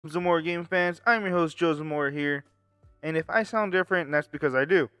Zamora Game fans, I'm your host Joe Zamora here, and if I sound different, that's because I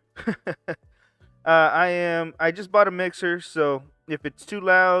do. I just bought a mixer, so if it's too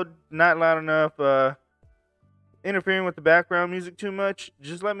loud, not loud enough, interfering with the background music too much,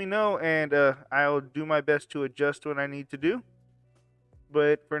 just let me know, and I'll do my best to adjust what I need to do.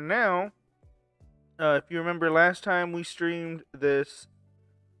 But for now, if you remember last time we streamed this,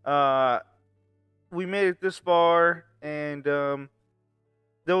 uh, we made it this far, and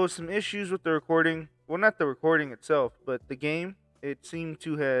there was some issues with the recording. Well, not the recording itself, but the game. It seemed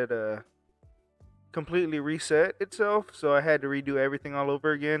to had completely reset itself, so I had to redo everything all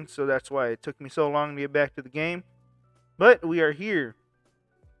over again. So that's why it took me so long to get back to the game. But we are here,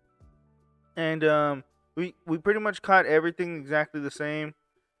 and we pretty much caught everything exactly the same.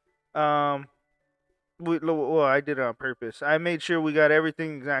 Um, well, I did it on purpose. I made sure we got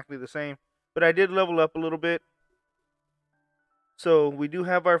everything exactly the same, but I did level up a little bit. So we do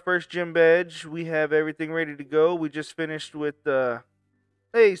have our first gym badge. We have everything ready to go. We just finished with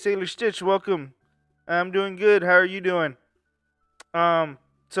hey, Sailor Stitch, welcome. I'm doing good. How are you doing? Um,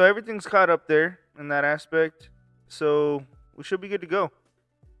 so everything's caught up there in that aspect. So we should be good to go.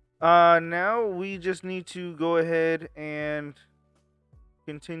 Now we just need to go ahead and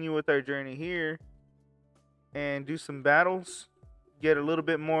continue with our journey here and do some battles. Get a little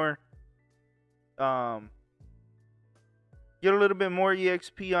bit more um get a little bit more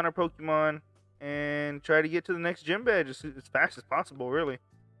EXP on our Pokemon and try to get to the next gym badge as fast as possible, really.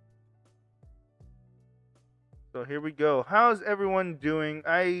 So here we go. How's everyone doing?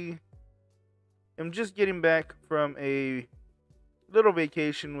 I am just getting back from a little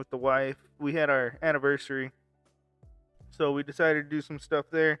vacation with the wife. We had our anniversary, so we decided to do some stuff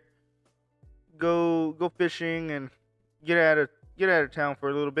there. Go fishing and get out of town for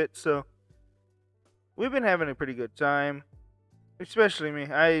a little bit. So we've been having a pretty good time, especially me.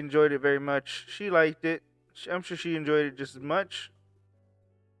 I enjoyed it very much. She liked it. I'm sure she enjoyed it just as much.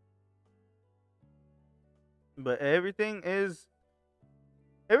 But everything was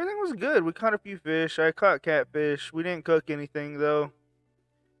good. We caught a few fish. I caught catfish. We didn't cook anything though.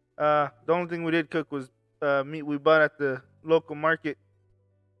 The only thing we did cook was meat we bought at the local market,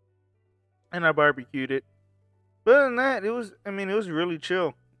 and I barbecued it. But other than that, it was really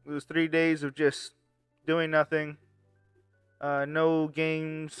chill. It was 3 days of just doing nothing. No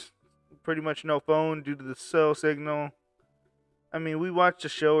games, pretty much no phone due to the cell signal. We watched a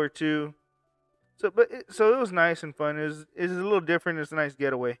show or two. So it was nice and fun. It was a little different. It's a nice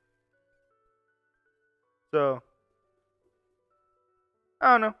getaway. So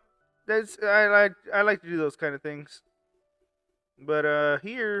I don't know. I like to do those kind of things. But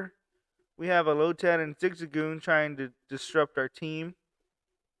here we have a Lotad and Zigzagoon trying to disrupt our team.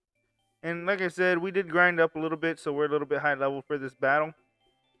 And like I said, we did grind up a little bit, so we're a little bit high level for this battle.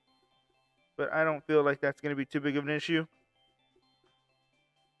 But I don't feel like that's going to be too big of an issue.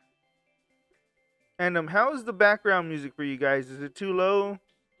 And how is the background music for you guys? Is it too low?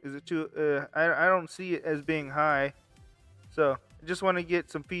 Is it too? I don't see it as being high. So I just want to get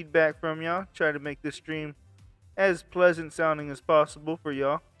some feedback from y'all. Try to make this stream as pleasant sounding as possible for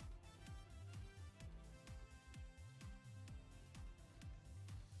y'all.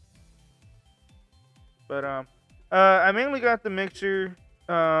 But I mainly got the mixer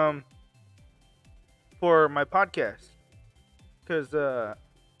for my podcast because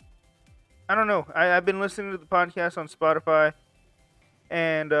I don't know. I've been listening to the podcast on Spotify,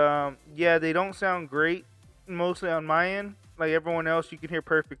 and yeah, they don't sound great mostly on my end. Like everyone else, you can hear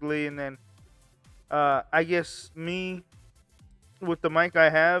perfectly, and then I guess me with the mic I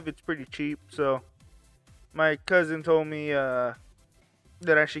have, it's pretty cheap. So my cousin told me that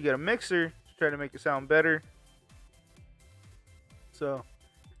I should get a mixer to try to make it sound better. So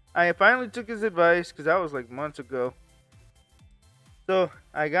I finally took his advice because that was like months ago. So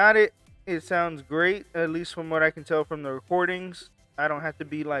I got it. It sounds great, at least from what I can tell from the recordings. I don't have to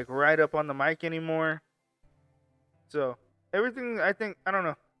be like right up on the mic anymore. So everything, I don't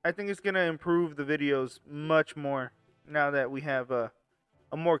know. I think it's gonna improve the videos much more now that we have a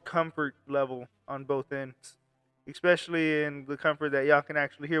more comfort level on both ends, especially in the comfort that y'all can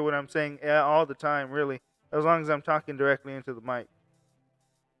actually hear what I'm saying all the time. Really, as long as I'm talking directly into the mic.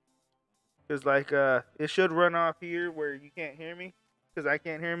 Because like it should run off here where you can't hear me because I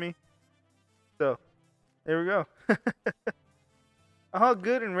can't hear me. So there we go. All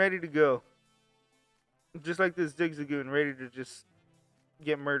good and ready to go. Just like this Zigzagoon, ready to just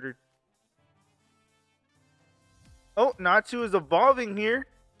get murdered. Oh, Natsu is evolving here.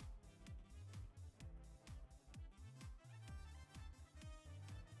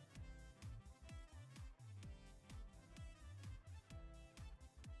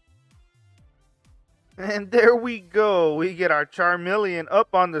 And there we go. We get our Charmeleon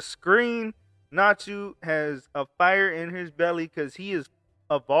up on the screen. Natsu has a fire in his belly because he is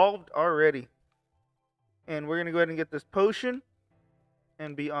evolved already. And we're going to go ahead and get this potion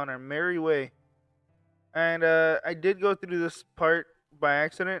and be on our merry way. And I did go through this part by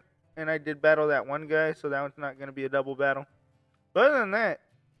accident. And I did battle that one guy. So that one's not going to be a double battle. But other than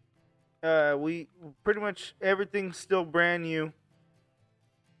that, we pretty much everything's still brand new.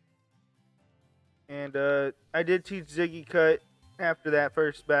 And I did teach Ziggy Cut after that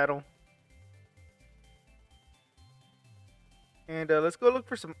first battle. And let's go look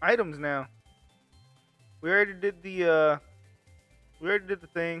for some items now. We already did the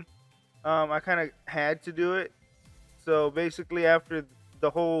thing. I kind of had to do it. So basically, after the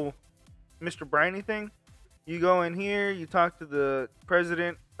whole Mr. Briny thing, you go in here, you talk to the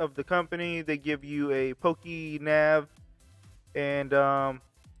president of the company. They give you a Poke Nav, and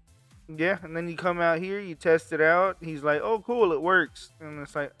yeah, and then you come out here, you test it out. He's like, "Oh, cool, it works." And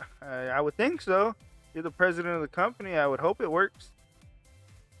it's like, I would think so. You're the president of the company. I would hope it works.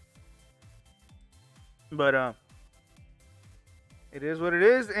 But it is what it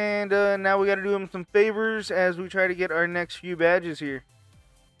is, and now we got to do him some favors as we try to get our next few badges here.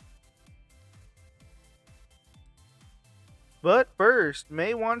 But first,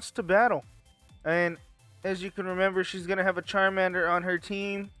 May wants to battle, and as you can remember, she's gonna have a Charmander on her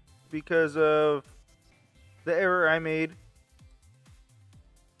team because of the error I made.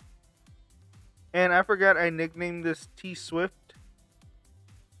 And I forgot I nicknamed this T Swift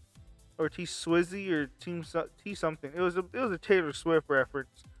or T Swizzy or T something. It was a Taylor Swift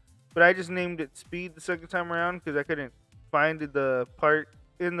reference, but I just named it Speed the second time around because I couldn't find the part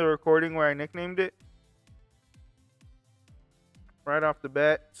in the recording where I nicknamed it right off the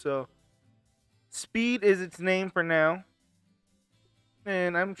bat. So Speed is its name for now,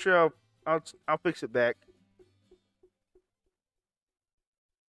 and I'm sure I'll fix it back.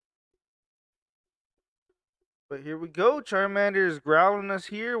 But here we go. Charmander is growling us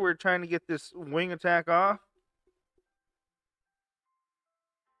here. We're trying to get this wing attack off.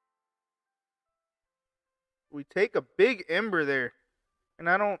 We take a big Ember there. And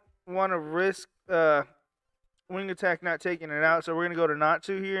I don't want to risk wing attack not taking it out. So we're going to go to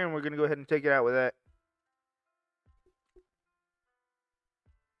Natsu here. And we're going to go ahead and take it out with that.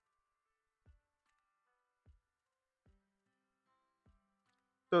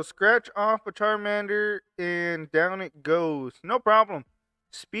 So scratch off a Charmander and down it goes. No problem.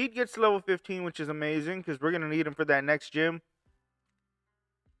 Speed gets to level 15, which is amazing because we're going to need him for that next gym.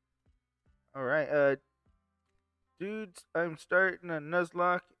 All right. Dudes, I'm starting a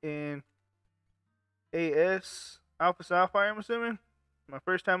Nuzlocke in AS Alpha Sapphire, I'm assuming. My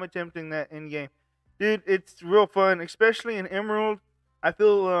first time attempting that in game. Dude, it's real fun, especially in Emerald. I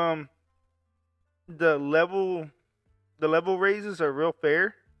feel the level raises are real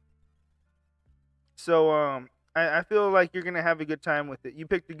fair. So I feel like you're gonna have a good time with it. You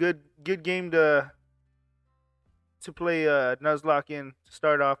picked a good game to play Nuzlocke in to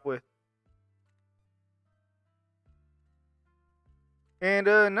start off with. And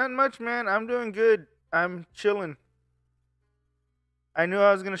not much, man. I'm doing good. I'm chilling. I knew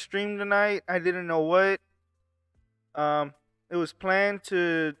I was gonna stream tonight. I didn't know what. It was planned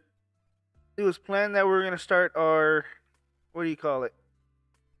that we were gonna start our, what do you call it?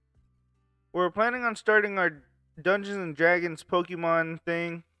 We're planning on starting our Dungeons and Dragons Pokemon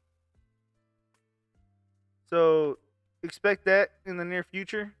thing. So expect that in the near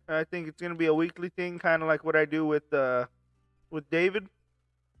future. I think it's gonna be a weekly thing, kind of like what I do with David.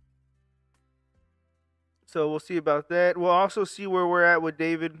 So we'll see about that. We'll also see where we're at with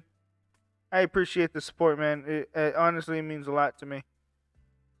David. I appreciate the support, man. It honestly means a lot to me.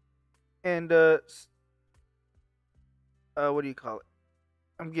 And what do you call it?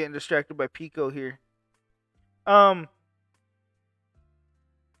 I'm getting distracted by Pico here. Yeah,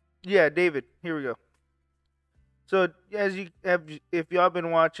 David. Here we go. So as you have, if y'all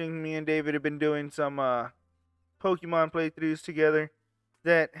been watching, me and David have been doing some Pokemon playthroughs together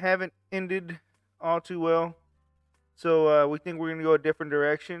that haven't ended all too well. So we think we're gonna go a different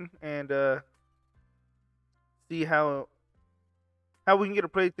direction and see how we can get a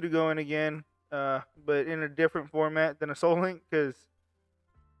playthrough going again, but in a different format than a Soul Link, because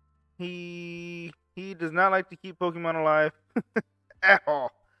he does not like to keep Pokemon alive at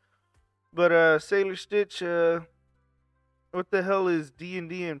all. But Sailor Stitch, what the hell is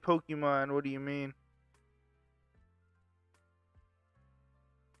D&D and Pokemon? What do you mean?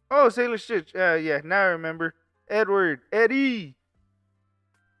 Oh, Sailor Stitch. Yeah, now I remember. Eddie.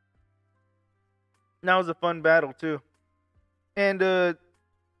 That was a fun battle too. And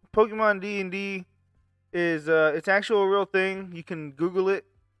Pokemon D&D, is it's actual real thing. You can Google it.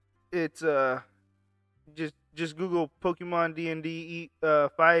 It's just Google Pokemon D&D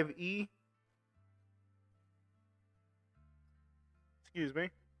 5E. Excuse me.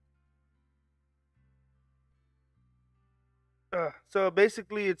 So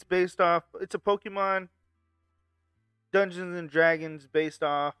basically, it's based off. It's a Pokemon Dungeons and Dragons based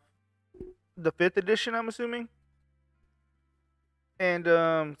off the fifth edition. I'm assuming. And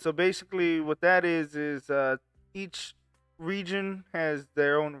so basically, what that is each region has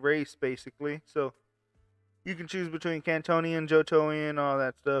their own race, basically. So you can choose between Cantonian, Johtoian, all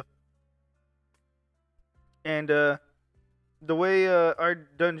that stuff. And the way our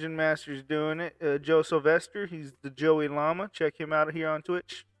dungeon master's doing it, Joe Sylvester, he's the Joey Llama. Check him out here on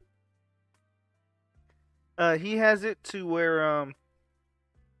Twitch. He has it to where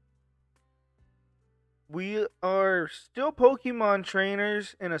we are still Pokemon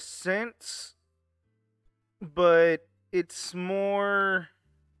trainers in a sense, but it's more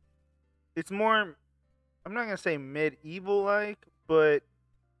I'm not gonna say medieval like, but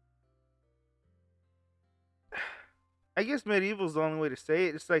I guess medieval is the only way to say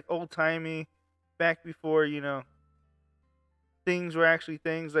it. It's like old timey, back before things were actually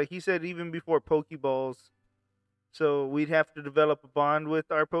things. Like he said, even before Pokeballs. So we'd have to develop a bond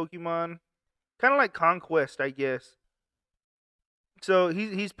with our Pokemon, kind of like Conquest, I guess. So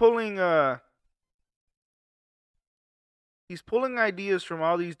he's pulling ideas from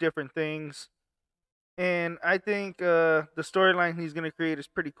all these different things, and I think the storyline he's gonna create is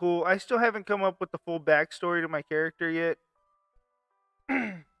pretty cool. I still haven't come up with the full backstory to my character yet,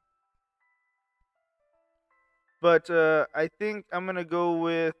 but I think I'm gonna go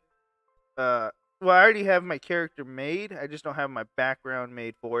with well, I already have my character made. I just don't have my background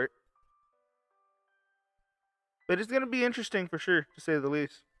made for it. But it's gonna be interesting for sure, to say the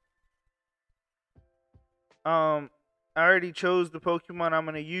least. I already chose the Pokemon I'm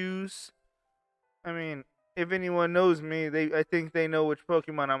gonna use. I mean, if anyone knows me, I think they know which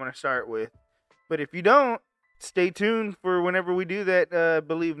Pokemon I'm gonna start with. But if you don't, stay tuned for whenever we do that. I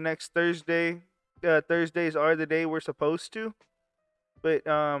believe next Thursday. Thursdays are the day we're supposed to. But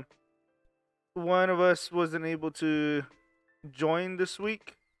one of us wasn't able to join this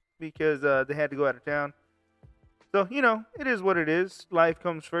week because they had to go out of town. So it is what it is. Life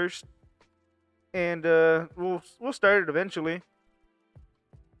comes first, and we'll start it eventually.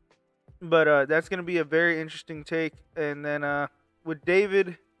 But that's gonna be a very interesting take. And then with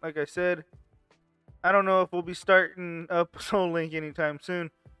David, like I said, I don't know if we'll be starting up Soul Link anytime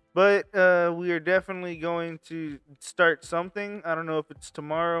soon, but we are definitely going to start something. I don't know if it's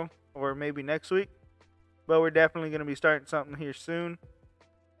tomorrow or maybe next week, but we're definitely going to be starting something here soon.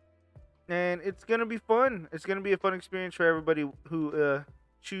 And it's going to be fun. It's going to be a fun experience for everybody who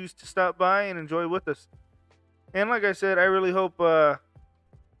choose to stop by and enjoy with us. And like I said, I really hope the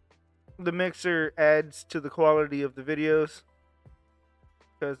mixer adds to the quality of the videos,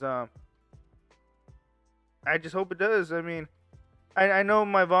 because I just hope it does. I mean, I know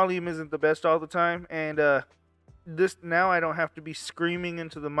my volume isn't the best all the time, and this now I don't have to be screaming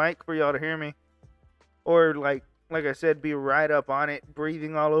into the mic for y'all to hear me, or like I said, be right up on it,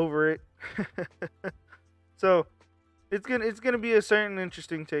 breathing all over it. So it's gonna be a certain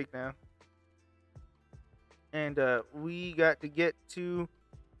interesting take now, and we got to get to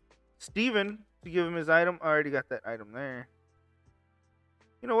Steven to give him his item. I already got that item there.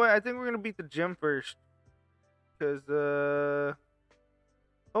 You know what? I think we're gonna beat the gym first, because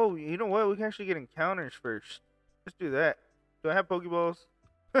oh, you know what? We can actually get encounters first. Let's do that. Do I have Pokeballs?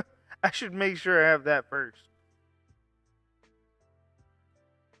 I should make sure I have that first.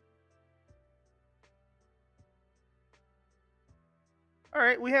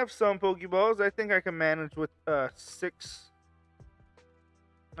 Alright, we have some Pokeballs. I think I can manage with 6.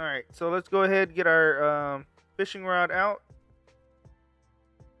 Alright, so let's go ahead and get our fishing rod out.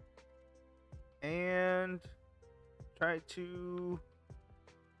 And try to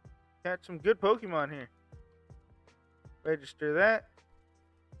catch some good Pokemon here. Register that.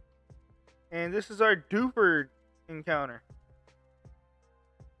 And this is our Duper encounter.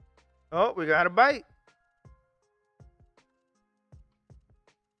 Oh, we got a bite.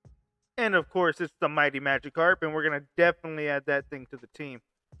 And of course, it's the Mighty Magikarp, and we're going to definitely add that thing to the team.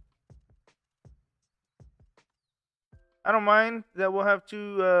 I don't mind that we'll have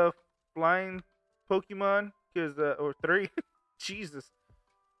 2 flying Pokemon, or 3. Jesus.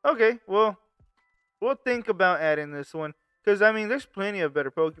 Okay, well, we'll think about adding this one, because, I mean, there's plenty of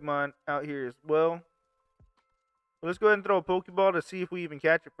better Pokemon out here as well. But let's go ahead and throw a Pokeball to see if we even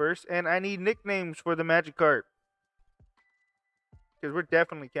catch it first. And I need nicknames for the Magikarp, because we're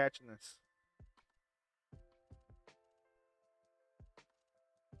definitely catching this.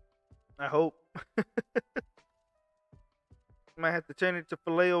 I hope. Might have to turn it to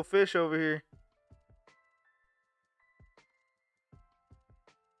filet-o-fish over here.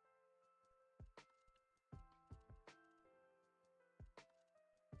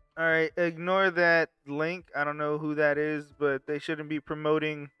 All right, ignore that link. I don't know who that is, but they shouldn't be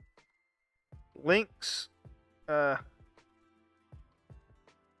promoting links. Uh,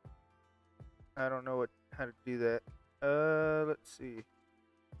 I don't know how to do that. Let's see.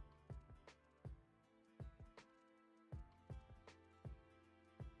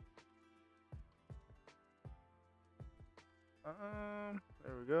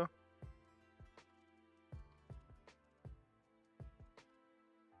 There we go.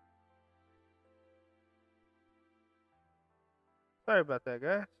 Sorry about that,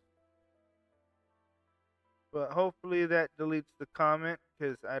 guys. But hopefully that deletes the comment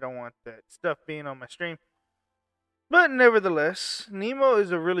because I don't want that stuff being on my stream. But nevertheless, Nemo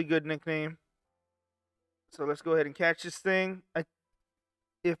is a really good nickname. So let's go ahead and catch this thing.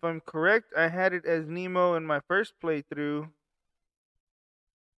 If I'm correct, I had it as Nemo in my first playthrough.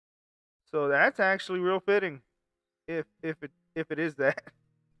 So that's actually real fitting. If it is that.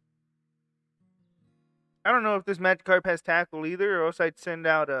 I don't know if this Magikarp has tackle either, or else I'd send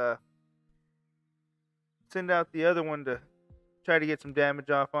out the other one to try to get some damage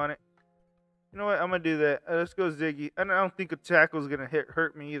off on it. You know what? I'm gonna do that. Let's go Ziggy. I don't think a tackle's gonna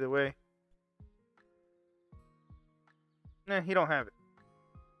hurt me either way. Nah, he don't have it.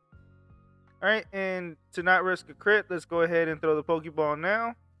 Alright, and to not risk a crit, let's go ahead and throw the Pokeball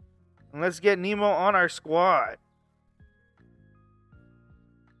now. And let's get Nemo on our squad.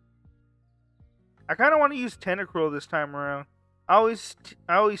 I kind of want to use Tentacruel this time around. I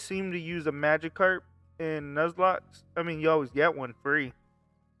always seem to use a Magikarp in Nuzlocke. I mean, you always get one free.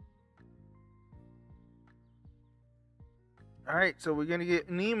 Alright, so we're going to get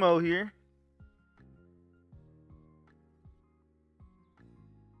Nemo here.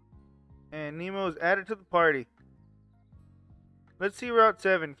 And Nemo is added to the party. Let's see Route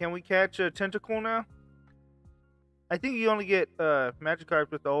 7. Can we catch a Tentacool now? I think you only get Magikarp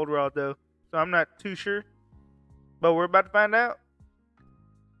with the old route, though. So I'm not too sure. But we're about to find out.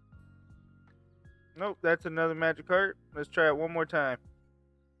 Nope, that's another Magikarp. Let's try it one more time.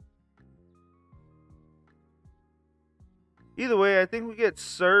 Either way, I think we get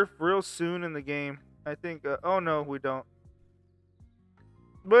Surf real soon in the game. I think... oh, no, we don't.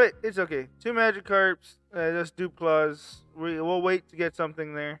 But it's okay. 2 Magikarps. Just Duplas. We'll wait to get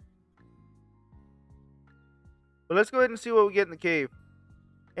something there. But let's go ahead and see what we get in the cave.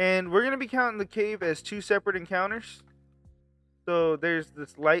 And we're going to be counting the cave as 2 separate encounters. So there's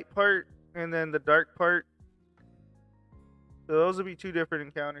this light part and then the dark part. So those will be 2 different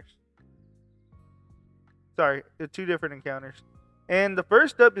encounters. Sorry, 2 different encounters. And the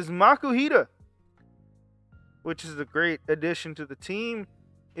first up is Makuhita, which is a great addition to the team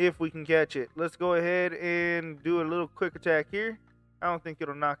if we can catch it. Let's go ahead and do a little quick attack here. I don't think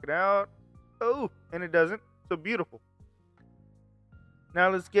it'll knock it out. Oh, and it doesn't. So beautiful. Now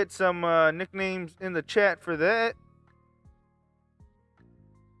let's get some nicknames in the chat for that.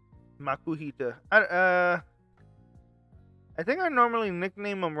 Makuhita. I think I normally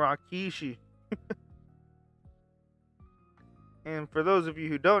nickname him Rakishi. And for those of you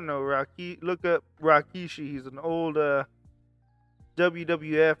who don't know, look up Rakishi. He's an old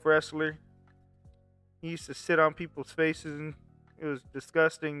WWF wrestler. He used to sit on people's faces, and it was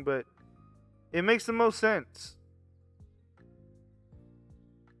disgusting, but it makes the most sense.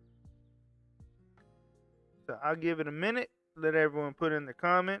 So I'll give it a minute. Let everyone put in the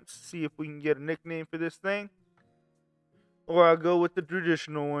comments. See if we can get a nickname for this thing. Or I'll go with the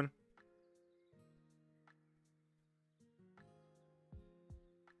traditional one.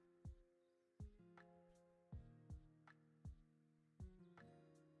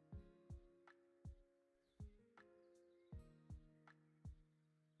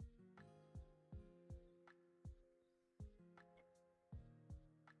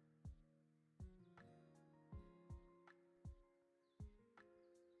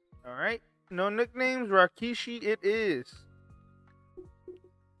 Alright. No nicknames. Rakishi it is.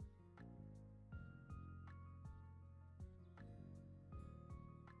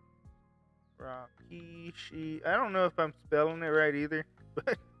 Rakishi. I don't know if I'm spelling it right either,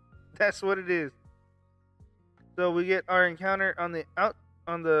 but that's what it is. So we get our encounter on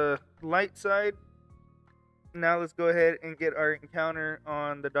the light side. Now let's go ahead and get our encounter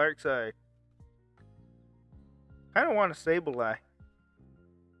on the dark side. Kind of want a Sableye.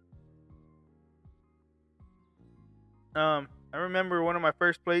 I remember one of my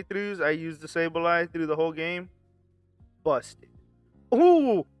first playthroughs, I used the Sableye through the whole game. Busted.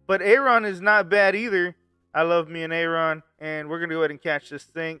 Ooh, But Aaron is not bad either. I love me and Aaron. And we're going to go ahead and catch this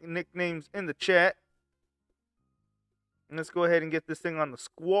thing. Nicknames in the chat. And let's go ahead and get this thing on the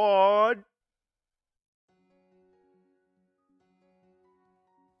squad.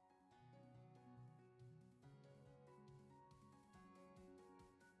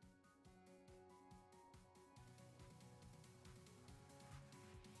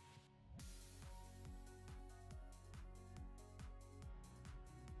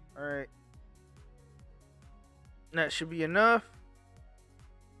 Alright. That should be enough.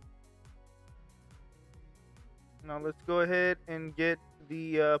 Now let's go ahead and get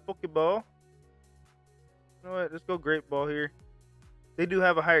the Pokeball. You know what? Let's go Great Ball here. They do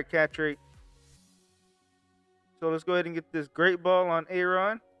have a higher catch rate. So let's go ahead and get this Great Ball on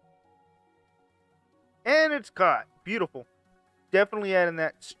Aaron. And it's caught. Beautiful. Definitely adding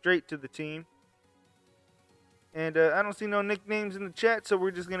that straight to the team. And I don't see no nicknames in the chat, so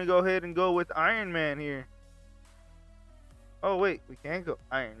we're just going to go ahead and go with Iron Man here. Oh, wait. We can't go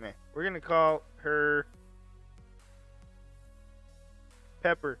Iron Man. We're going to call her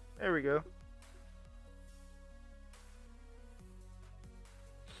Pepper. There we go.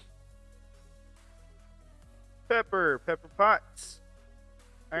 Pepper Potts.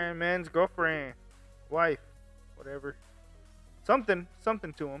 Iron Man's girlfriend. Wife. Whatever. Something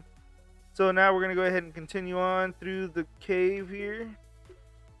to him. So now we're going to go ahead and continue on through the cave here.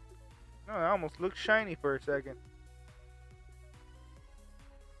 Oh, it almost looks shiny for a second.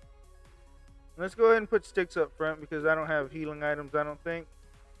 Let's go ahead and put sticks up front because I don't have healing items, I don't think.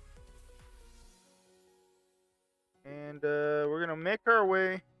 And we're going to make our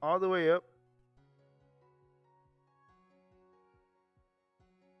way all the way up.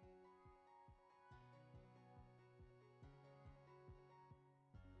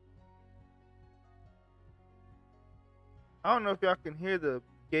 I don't know if y'all can hear the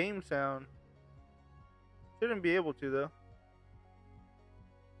game sound. Shouldn't be able to though.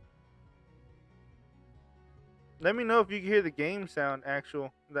 Let me know if you can hear the game sound,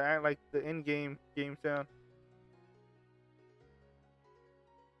 like the in-game game sound.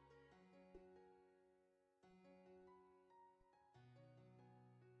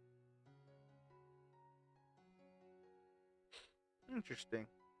 Interesting.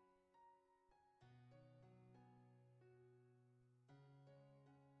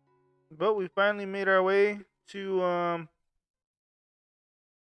 But we finally made our way to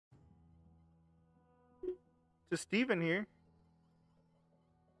Steven here.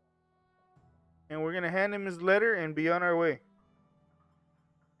 And we're going to hand him his letter and be on our way.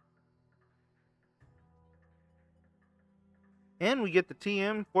 And we get the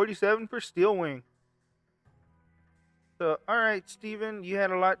TM-47 for Steel Wing. So, alright, Steven, you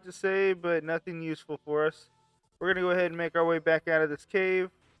had a lot to say, but nothing useful for us. We're going to go ahead and make our way back out of this cave.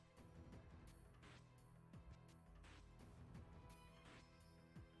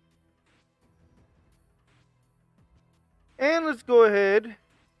 And let's go ahead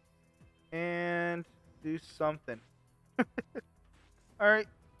and do something. Alright,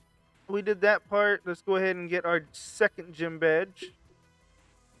 we did that part. Let's go ahead and get our second gym badge.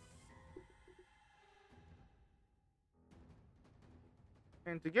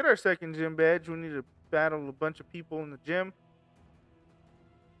 And to get our second gym badge, we need to battle a bunch of people in the gym.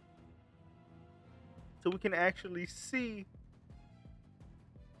 So we can actually see.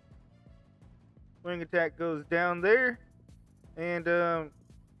 Wing attack goes down there. And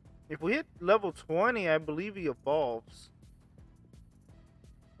if we hit level 20, I believe he evolves.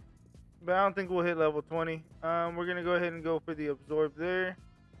 But I don't think we'll hit level 20. We're going to go ahead and go for the absorb there.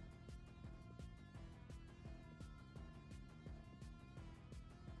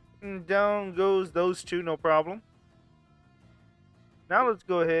 And down goes those two, no problem. Now let's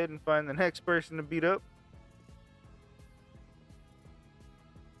go ahead and find the next person to beat up.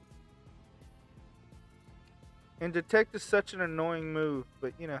 And detect is such an annoying move,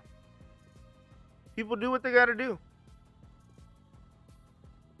 but you know, people do what they gotta do.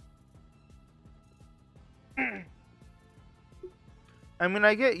 I mean,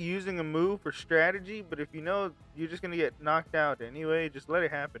 I get using a move for strategy, but if you know you're just gonna get knocked out anyway, just let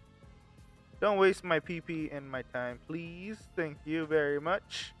it happen. Don't waste my PP and my time, please. Thank you very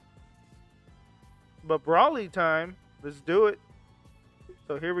much. But Brawly time. Let's do it.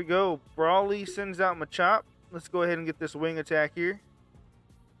 So here we go. Brawly sends out Machop. Let's go ahead and get this wing attack here.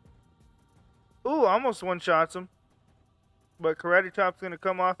 Ooh, almost one-shots him. But Karate Chop's going to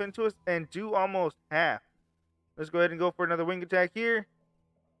come off into us and do almost half. Let's go ahead and go for another wing attack here.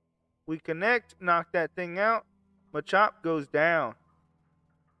 We connect, knock that thing out. Machop goes down.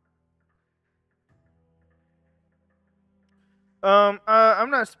 I'm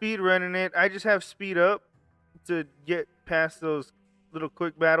not speed running it. I just have speed up to get past those little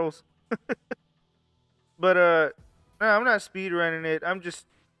quick battles. But no, I'm not speed running it. I'm just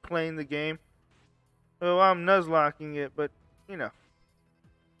playing the game. Well, I'm nuzlocking it, but you know,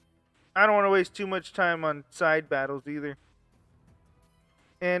 I don't want to waste too much time on side battles either.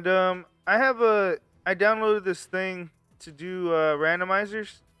 And I downloaded this thing to do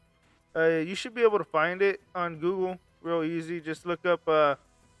randomizers. You should be able to find it on Google real easy. Just look up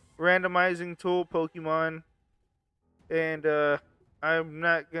randomizing tool Pokemon, and I'm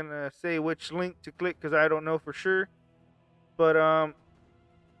not gonna say which link to click because I don't know for sure. But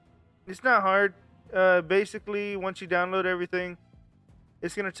it's not hard. Basically, once you download everything,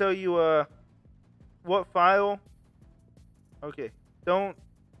 it's gonna tell you what file. Okay, don't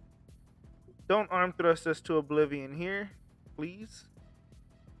arm thrust us to oblivion here, please.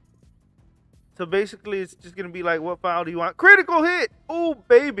 So basically, it's just gonna be like, what file do you want? Critical hit. Oh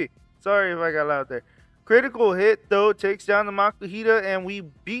baby. Sorry if I got loud there. Critical hit though takes down the Makuhita, and we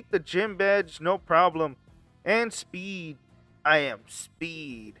beat the gym badge, no problem. And speed. I am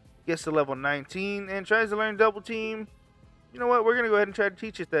speed. Gets to level 19 and tries to learn double team. You know what? We're gonna go ahead and try to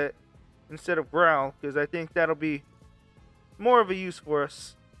teach it that instead of growl, because I think that'll be more of a use for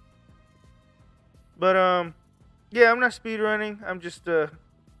us. But yeah, I'm not speed running. I'm just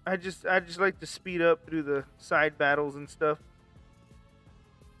I just like to speed up through the side battles and stuff.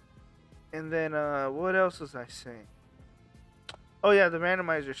 And then what else was I saying? Oh yeah, the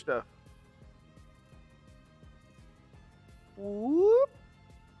randomizer stuff. Whoop.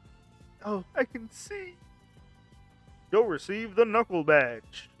 Oh, I can see. You'll receive the knuckle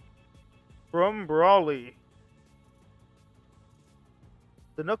badge from Brawly.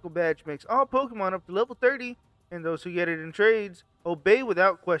 The knuckle badge makes all Pokemon up to level 30, and those who get it in trades obey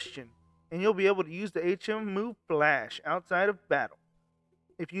without question, and you'll be able to use the HM move Flash outside of battle.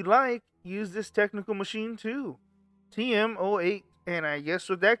 If you like, use this technical machine too. TM08, and I guess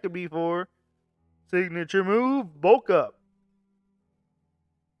what that could be for. Signature move, bulk up.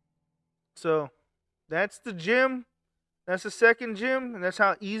 So, that's the gym. That's the second gym, and that's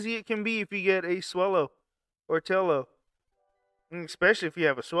how easy it can be if you get a Swallow or Tello. And especially if you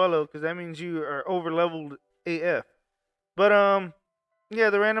have a Swallow, because that means you are over leveled AF. But yeah,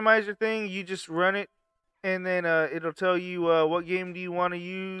 the randomizer thing, you just run it, and then it'll tell you what game do you want to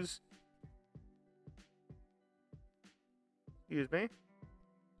use. Excuse me.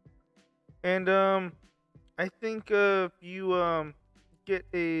 And I think if you get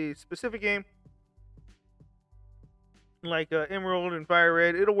a specific game like Emerald and Fire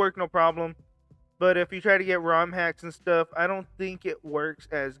Red, it'll work no problem. But if you try to get ROM hacks and stuff, I don't think it works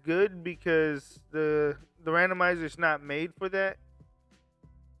as good because the randomizer is not made for that.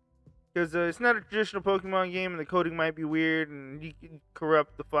 Because it's not a traditional Pokemon game, and the coding might be weird, and you can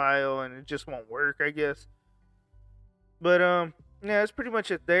corrupt the file, and it just won't work, I guess. But yeah, that's pretty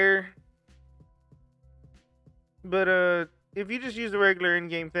much it there. But if you just use the regular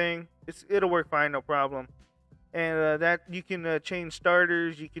in-game thing, it'll work fine, no problem. And that you can change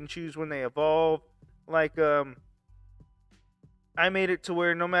starters. You can choose when they evolve. Like I made it to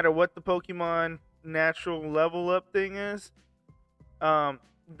where no matter what the Pokemon natural level up thing is,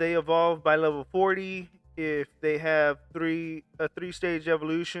 they evolve by level 40. If they have a 3-stage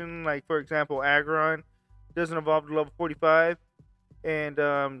evolution, like for example Aggron doesn't evolve to level 45, and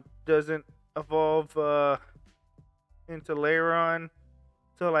doesn't evolve into Lairon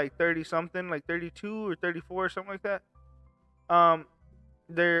till like 30 something, like 32 or 34 or something like that.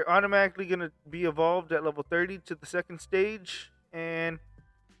 They're automatically gonna be evolved at level 30 to the second stage, and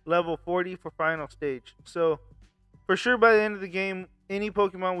level 40 for final stage. So for sure by the end of the game, any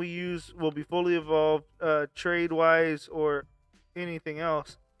Pokemon we use will be fully evolved, trade wise or anything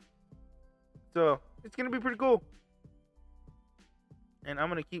else. So it's gonna be pretty cool. And I'm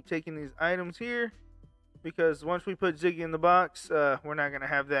gonna keep taking these items here, because once we put Ziggy in the box, we're not gonna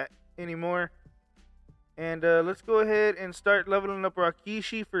have that anymore. And let's go ahead and start leveling up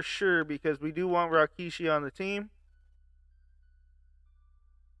Rakishi for sure, because we do want Rakishi on the team.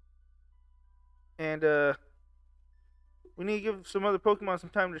 And we need to give some other Pokemon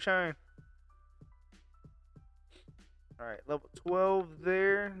some time to shine. Alright, level 12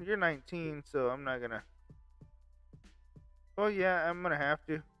 there. You're 19, so I'm not gonna... Oh yeah, I'm gonna have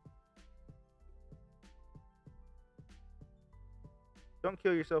to. Don't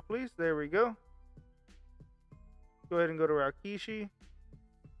kill yourself, please. There we go. Go ahead and go to Rakishi.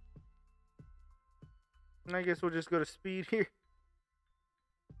 And I guess we'll just go to speed here.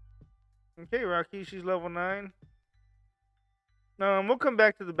 Okay, Rakishi's level 9. We'll come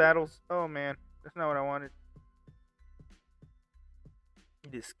back to the battles. Oh man, that's not what I wanted.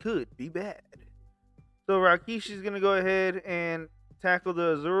 This could be bad. So Rakishi's gonna go ahead and tackle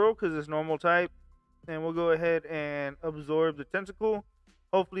the Azuro because it's normal type, and we'll go ahead and absorb the tentacle.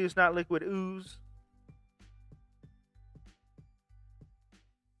 Hopefully, it's not liquid ooze.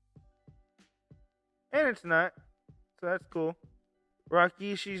 And it's not, so that's cool.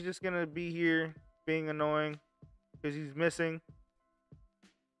 Rakishi's just gonna be here being annoying because he's missing.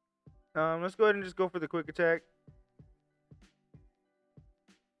 Let's go ahead and just go for the quick attack.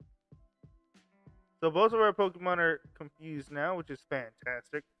 So both of our Pokemon are confused now, which is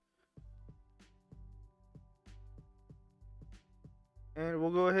fantastic. And we'll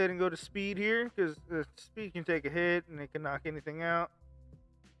go ahead and go to speed here because speed can take a hit and it can knock anything out.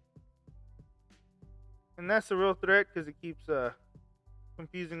 And that's the real threat because it keeps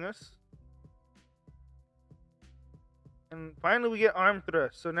confusing us. And finally we get Arm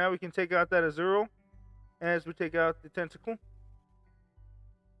Thrust. So now we can take out that Azuro as we take out the Tentacle.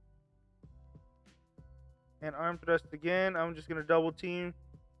 And Arm Thrust again. I'm just going to double team.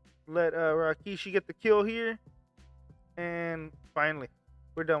 Let Rakishi get the kill here. And finally,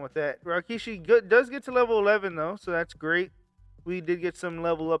 we're done with that. Rakishi does get to level 11 though, so that's great. We did get some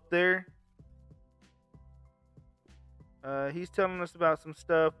level up there. He's telling us about some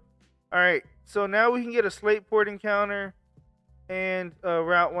stuff. Alright, so now we can get a Slate Port encounter and a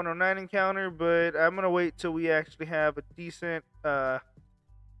Route 109 encounter, but I'm going to wait till we actually have a decent, what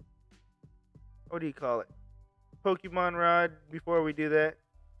do you call it? Pokemon rod before we do that.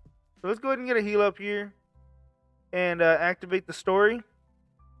 So let's go ahead and get a heal up here and activate the story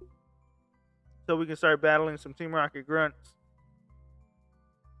so we can start battling some Team Rocket grunts.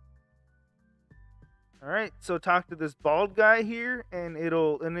 Alright, so talk to this bald guy here and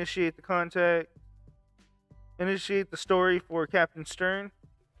it'll initiate the contact, initiate the story for Captain Stern.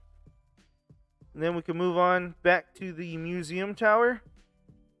 And then we can move on back to the museum tower.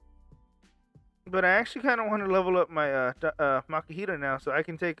 But I actually kind of want to level up my Makihita now, so I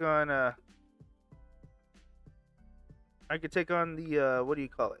can take on the what do you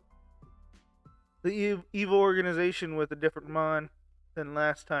call it? The evil organization with a different mon than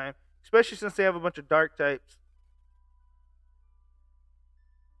last time, especially since they have a bunch of dark types.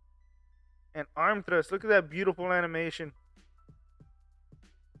 And Arm Thrust, look at that beautiful animation.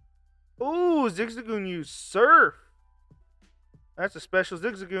 Ooh, Zigzagoon used Surf. That's a special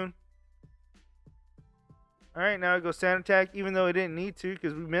Zigzagoon. Alright, now I go Sand Attack, even though I didn't need to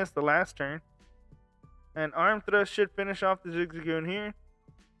because we missed the last turn. And Arm Thrust should finish off the Zigzagoon here.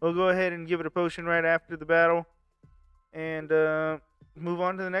 We'll go ahead and give it a potion right after the battle. And move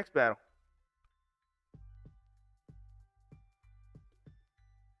on to the next battle.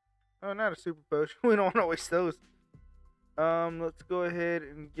 Oh, not a super potion. We don't want to waste those. Let's go ahead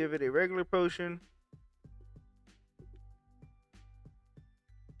and give it a regular potion.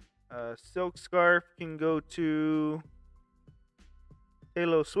 Silk Scarf can go to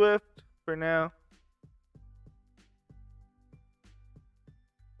Halo Swift for now.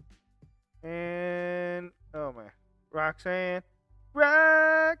 And, oh man, Roxanne.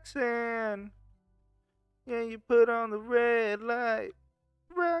 Roxanne! Yeah, you put on the red light.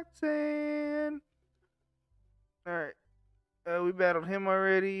 Roxanne! Alright. We battled him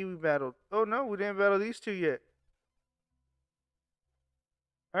already. We battled... Oh no, we didn't battle these two yet.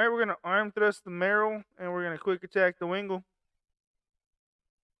 Alright, we're going to Arm Thrust the Meryl, and we're going to Quick Attack the Wingull.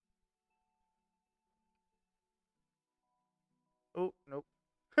 Oh, nope.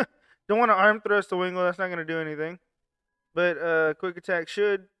 Don't want to Arm Thrust the Wingull, that's not going to do anything. But Quick Attack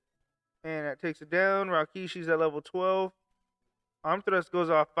should, and that takes it down. Rakishi's at level 12. Arm Thrust goes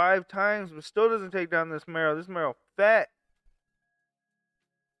off 5 times, but still doesn't take down this Meryl. This Meryl fat.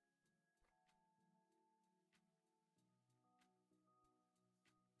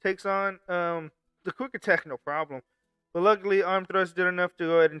 Takes on the Quick Attack, no problem. But luckily, Arm Thrust did enough to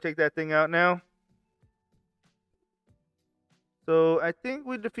go ahead and take that thing out now. So I think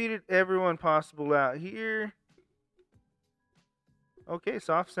we defeated everyone possible out here. Okay,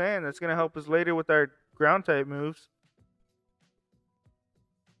 Soft Sand. That's going to help us later with our ground type moves.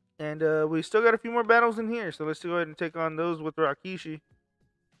 And we still got a few more battles in here. So let's go ahead and take on those with Rakishi.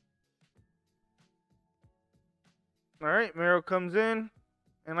 Alright, Meryl comes in.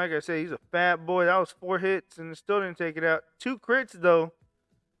 And like I said, he's a fat boy. That was 4 hits and it still didn't take it out. 2 crits though.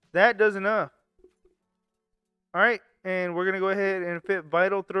 That does enough. Alright, and we're going to go ahead and fit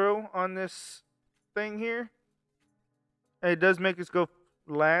Vital Throw on this thing here. It does make us go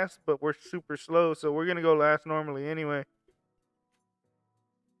last, but we're super slow, so we're going to go last normally anyway.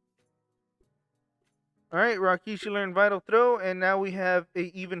 Alright, Rakishi learned Vital Throw, and now we have an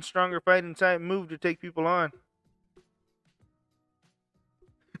even stronger fighting type move to take people on.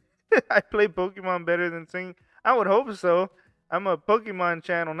 I play Pokemon better than singing. I would hope so. I'm a Pokemon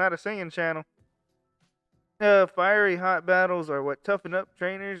channel, not a singing channel. Fiery hot battles are what toughen up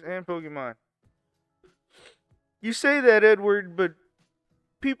trainers and Pokemon. You say that, Edward, but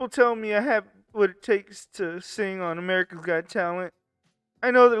people tell me I have what it takes to sing on America's Got Talent.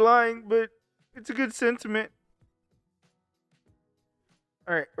 I know they're lying, but it's a good sentiment.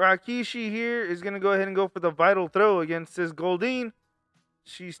 Alright, Rakishi here is going to go ahead and go for the Vital Throw against this Goldeen.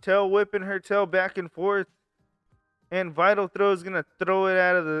 She's tail whipping her tail back and forth. And Vital Throw is going to throw it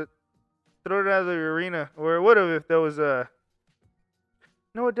out of the arena. Or it would have if there was a...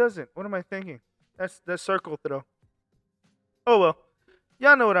 No, it doesn't. What am I thinking? That's Circle Throw. Oh, well.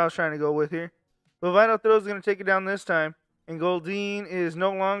 Y'all know what I was trying to go with here. But Vital Throw is going to take it down this time. And Goldeen is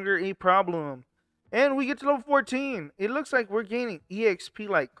no longer a problem. And we get to level 14. It looks like we're gaining EXP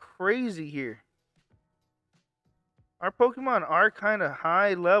like crazy here. Our Pokemon are kind of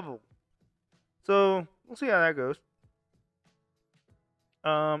high level. So, we'll see how that goes.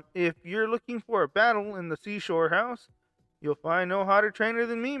 If you're looking for a battle in the Seashore House, you'll find no hotter trainer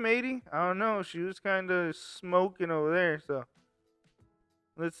than me, matey. I don't know. She was kind of smoking over there, so.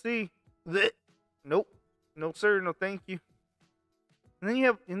 Let's see. Nope. No, sir. No, thank you. And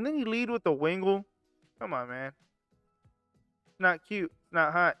then you lead with a Wingull. Come on, man. It's not cute. It's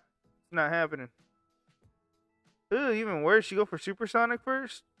not hot. It's not happening. Ooh, even worse. You go for Supersonic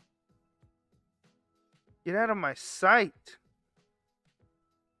first? Get out of my sight.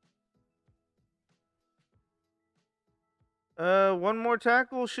 One more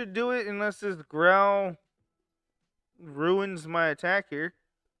tackle should do it unless this growl ruins my attack here.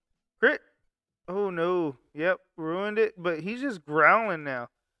 Crit. Oh, no. Yep, ruined it. But he's just growling now.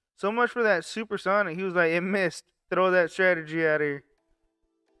 So much for that Supersonic. He was like, it missed. Throw that strategy out of here.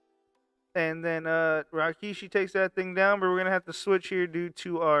 And then Rakishi takes that thing down, but we're going to have to switch here due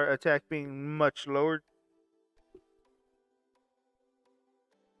to our attack being much lowered.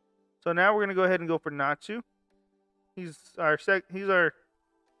 So now we're going to go ahead and go for Natsu. He's our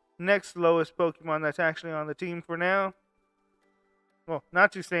next lowest Pokemon that's actually on the team for now. Well,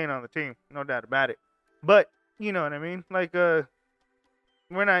 Natsu's staying on the team, no doubt about it. But, you know what I mean? Like, we're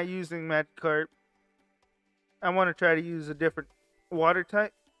not using Magikarp. I want to try to use a different water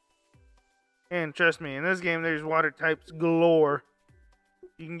type. And trust me, in this game, there's water types galore.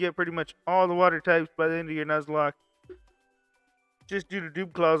 You can get pretty much all the water types by the end of your Nuzlocke. Just due to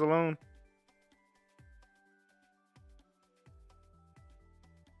Dupe Claws alone.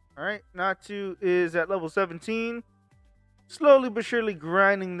 Alright, Natsu is at level 17. Slowly but surely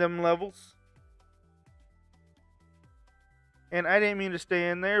grinding them levels. And I didn't mean to stay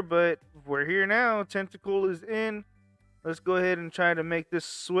in there, but we're here now. Tentacle is in. Let's go ahead and try to make this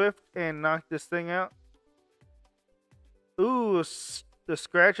swift and knock this thing out. Ooh, the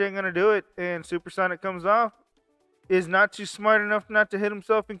scratch ain't going to do it. And Supersonic comes off. Is Natsu smart enough not to hit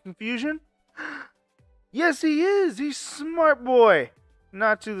himself in confusion? Yes, he is. He's smart boy.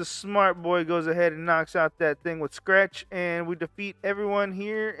 Natsu, the smart boy, goes ahead and knocks out that thing with Scratch. And we defeat everyone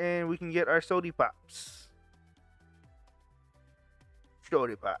here. And we can get our Sody Pops.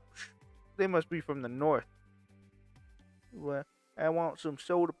 Sody Pops. They must be from the north. Well, I want some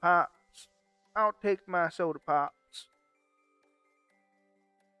soda pops. I'll take my soda pops.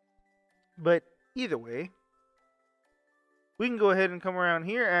 But either way, we can go ahead and come around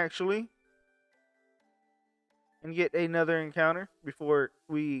here actually and get another encounter before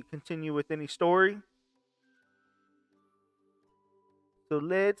we continue with any story. So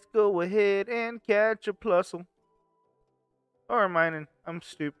let's go ahead and catch a Plusle. Or mine. I'm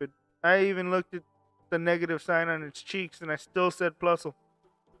stupid. I even looked at the negative sign on its cheeks and I still said Plusle.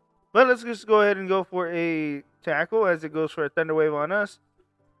 But let's just go ahead and go for a tackle as it goes for a Thunder Wave on us.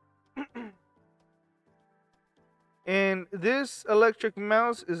 And this Electric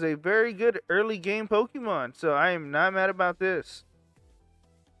Mouse is a very good early game Pokemon, so I am not mad about this.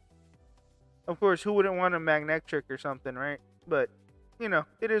 Of course, who wouldn't want a Magnetric or something, right? But, you know,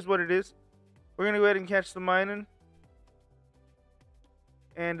 it is what it is. We're going to go ahead and catch the Minun.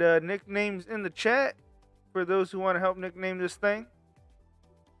 And nicknames in the chat for those who want to help nickname this thing.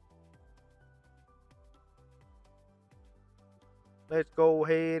 Let's go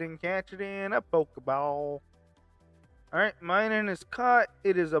ahead and catch it in a Pokeball. Alright, Minun is caught.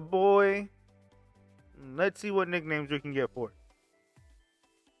 It is a boy. Let's see what nicknames we can get for it.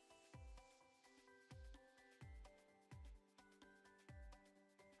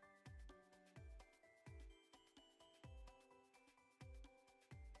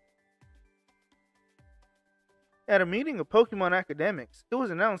 At a meeting of Pokemon academics, it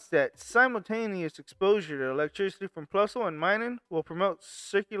was announced that simultaneous exposure to electricity from Plusle and Minun will promote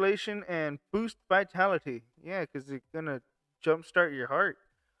circulation and boost vitality. Yeah, because it's gonna jumpstart your heart.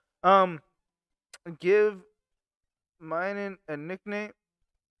 Um, give Minun a nickname.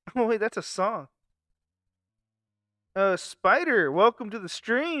 Oh wait, that's a song. Spider, welcome to the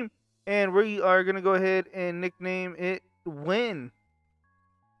stream, and we are gonna go ahead and nickname it Win.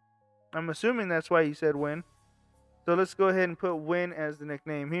 I'm assuming that's why he said Win. So let's go ahead and put Win as the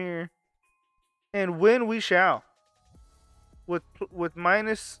nickname here, and win we shall. With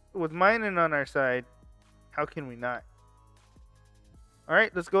Minun on our side, how can we not? All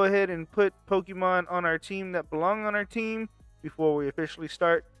right, let's go ahead and put Pokemon on our team that belong on our team before we officially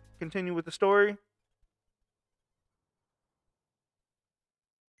continue with the story.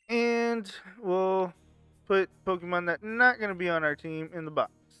 And we'll put Pokemon that not going to be on our team in the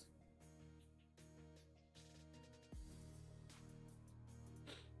box.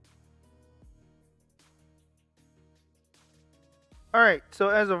 All right, so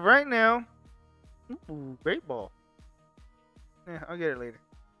as of right now, ooh, great ball. Yeah, I'll get it later.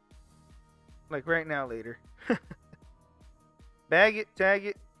 Like right now, later. Bag it, tag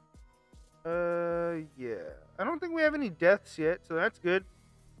it. Yeah. I don't think we have any deaths yet, so that's good.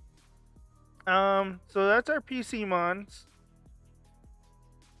 So that's our PC mons.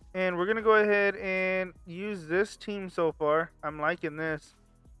 And we're gonna go ahead and use this team so far. I'm liking this.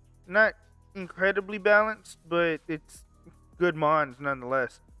 Not incredibly balanced, but it's good mons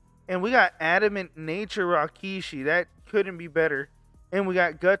nonetheless. And we got Adamant Nature Rakishi. That couldn't be better. And we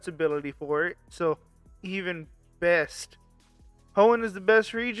got Guts ability for it. So even best. Hoenn is the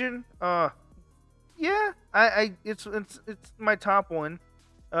best region. Yeah. It's my top one.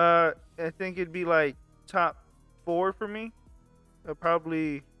 I think it'd be like top 4 for me.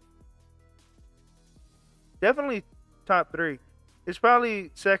 Probably definitely top 3. It's probably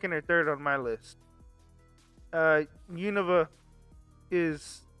second or third on my list. Unova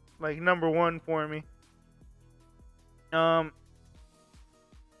is like number 1 for me. Dang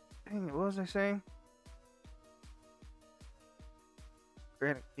it, what was I saying?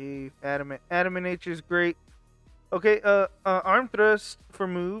 Granite Cave, Adamant. Adamant Nature is great. Okay, Arm Thrust for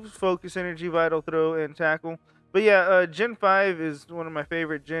moves, Focus Energy, Vital Throw, and Tackle. But yeah, Gen 5 is one of my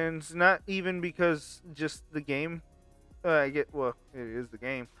favorite gens. Not even because just the game. Well, it is the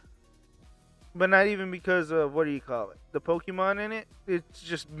game. But not even because of, what do you call it? The Pokemon in it. It's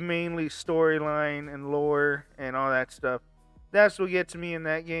just mainly storyline and lore and all that stuff. That's what gets me in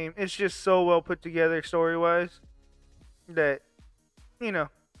that game. It's just so well put together story-wise that, you know,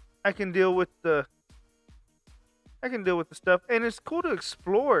 I can deal with the stuff. And it's cool to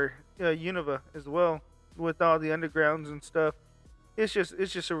explore Unova as well with all the undergrounds and stuff. It's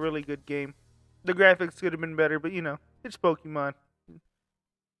just a really good game. The graphics could have been better, but you know, it's Pokemon.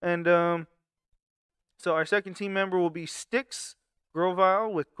 And so our second team member will be Styx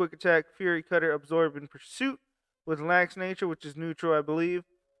Grovyle with Quick Attack, Fury Cutter, Absorb, and Pursuit with Lax Nature, which is neutral, I believe.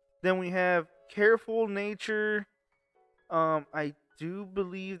 Then we have Careful Nature. I do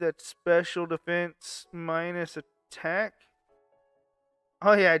believe that's Special Defense minus Attack.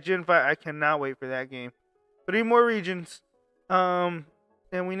 Oh yeah, Gen 5. I cannot wait for that game. 3 more regions. And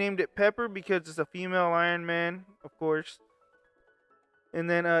we named it Pepper because it's a female Iron Man, of course. And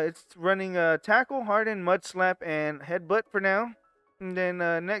then it's running Tackle, Harden, Mud Slap, and Headbutt for now. And then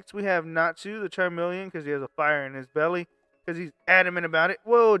next we have Natsu, the Charmeleon, because he has a fire in his belly. Because he's adamant about it.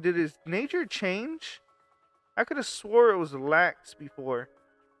 Whoa, did his nature change? I could have swore it was lax before.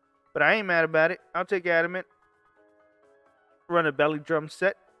 But I ain't mad about it. I'll take adamant. Run a belly drum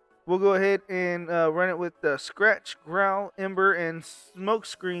set. We'll go ahead and run it with Scratch, Growl, Ember, and Smoke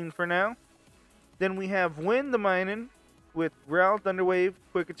Screen for now. Then we have Win the Minun with Growl, Thunderwave,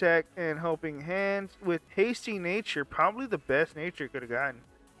 Quick Attack, and Helping Hands with Hasty Nature. Probably the best nature could have gotten.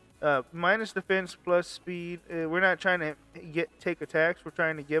 Minus defense plus speed. We're not trying to take attacks. We're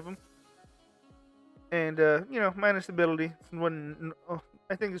trying to give them. And, you know, minus ability.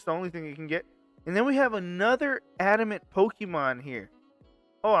 I think it's the only thing you can get. And then we have another Adamant Pokemon here.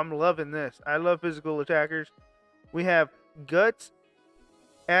 Oh, I'm loving this. I love physical attackers. We have Guts,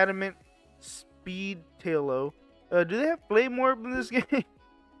 Adamant, Speed, Tailo. Do they have Flame Orb in this game?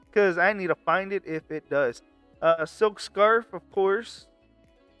 Because I need to find it if it does. Silk Scarf, of course.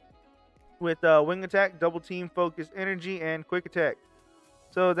 With Wing Attack, Double Team, Focus Energy, and Quick Attack.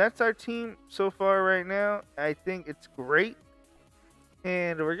 So that's our team so far right now. I think it's great.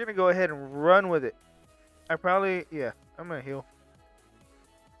 And we're going to go ahead and run with it. I'm going to heal.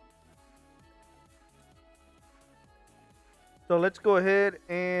 So let's go ahead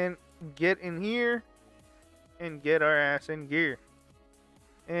and get in here and get our ass in gear.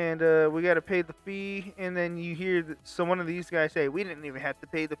 And we got to pay the fee. And then you hear so one of these guys say, we didn't even have to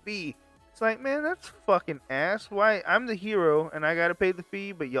pay the fee. It's like, man, that's fucking ass. Why? I'm the hero and I got to pay the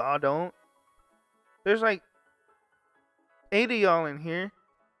fee, but y'all don't. There's like 8 of y'all in here.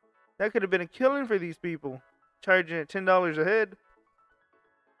 That could have been a killing for these people. Charging at $10 a head.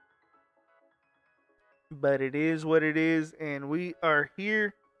 But it is what it is. And we are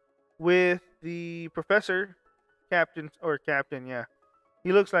here with the professor. Captain, yeah.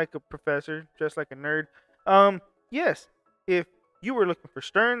 He looks like a professor, just like a nerd. Yes. If you were looking for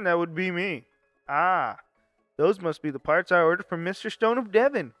Stern, that would be me. Ah. Those must be the parts I ordered from Mr. Stone of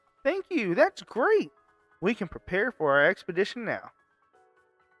Devon. Thank you. That's great. We can prepare for our expedition now.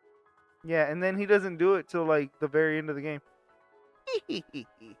 Yeah, and then he doesn't do it till like the very end of the game.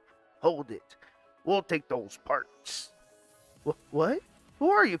 Hold it. We'll take those parts. What?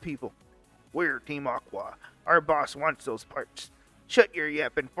 Who are you people? We're Team Aqua. Our boss wants those parts. Shut your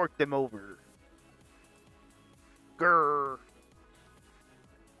yap and fork them over. Grrr.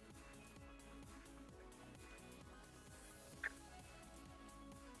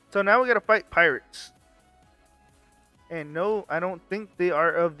 So now we gotta fight pirates. And no, I don't think they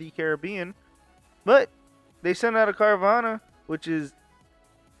are of the Caribbean. But they sent out a Caravana, which is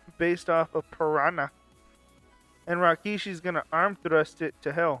based off of Piranha. And Rakishi's gonna arm thrust it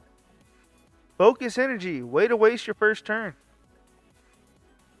to hell. Focus energy. Way to waste your first turn.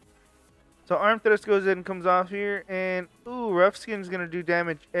 So arm thrust goes in and comes off here. And, ooh, Rough Skin's gonna do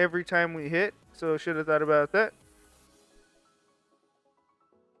damage every time we hit. So should have thought about that.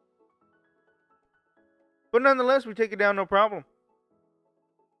 But nonetheless, we take it down no problem.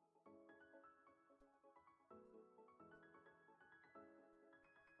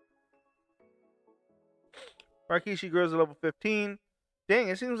 Rakishi grows to level 15. Dang,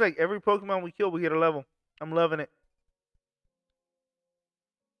 it seems like every Pokemon we kill, we get a level. I'm loving it.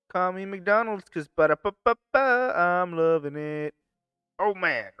 Call me McDonald's, cause I'm loving it. Oh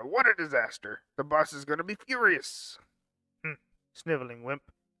man, what a disaster. The boss is gonna be furious. Sniveling wimp.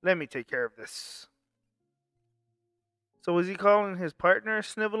 Let me take care of this. So is he calling his partner a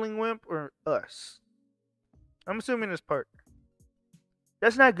sniveling wimp or us? I'm assuming his partner.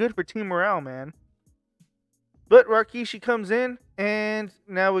 That's not good for team morale, man. But Rakishi comes in, and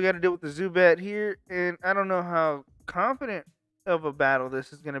now we got to deal with the Zubat here. And I don't know how confident of a battle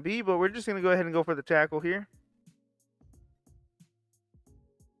this is going to be, but we're just going to go ahead and go for the tackle here.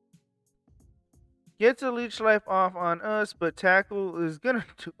 Gets a leech life off on us, but tackle is going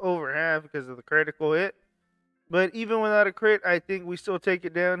to over half because of the critical hit. But even without a crit, I think we still take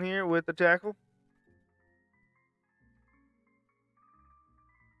it down here with the tackle.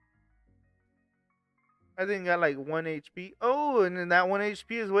 I think I got like 1 HP. Oh, and then that 1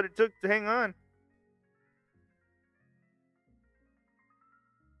 HP is what it took to hang on.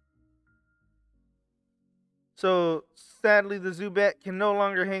 So, sadly, the Zubat can no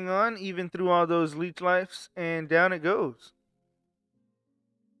longer hang on, even through all those leech lives, and down it goes.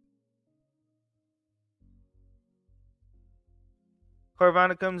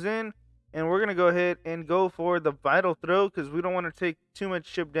 Carvana comes in, and we're going to go ahead and go for the Vital Throw, because we don't want to take too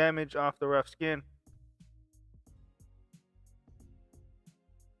much chip damage off the Rough Skin.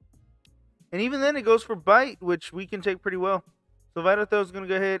 And even then, it goes for Bite, which we can take pretty well. So Vital Throw is going to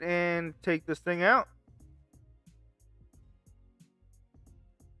go ahead and take this thing out.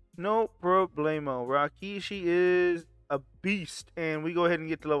 No problemo. Rakishi is a beast, and we go ahead and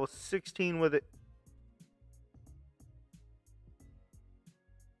get to level 16 with it.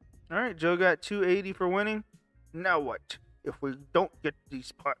 Alright, Joe got 280 for winning. Now what? If we don't get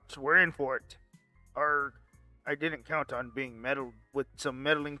these pots, we're in for it. Arrgh. I didn't count on being meddled with some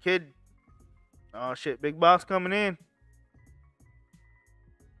meddling kid. Oh shit, big boss coming in.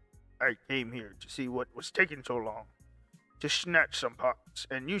 I came here to see what was taking so long. To snatch some pots,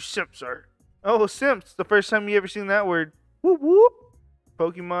 and you simps are... Oh, simps! The first time you ever seen that word. Whoop whoop!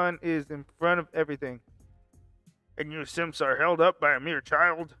 Pokemon is in front of everything. And you simps are held up by a mere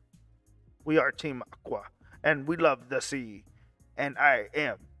child? We are Team Aqua, and we love the sea. And I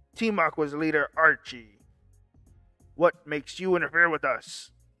am Team Aqua's leader, Archie. What makes you interfere with us?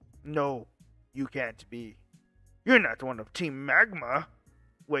 No, you can't be. You're not one of Team Magma.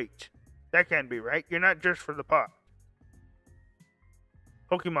 Wait, that can't be right. You're not just for the pot.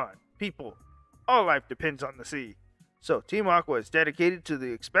 Pokemon, people, all life depends on the sea. So Team Aqua is dedicated to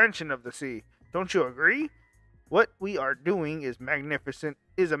the expansion of the sea. Don't you agree? What we are doing is a magnificent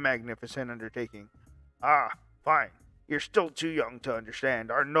undertaking. Ah, fine. You're still too young to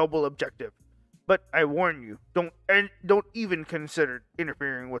understand our noble objective. But I warn you, don't even consider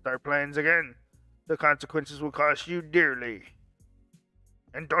interfering with our plans again. The consequences will cost you dearly.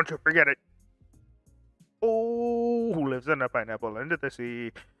 And don't you forget it. Oh, who lives in a pineapple under the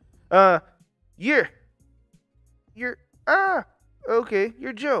sea? Uh, you're, okay,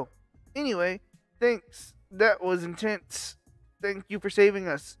 you're Joe. Anyway, thanks. That was intense. Thank you for saving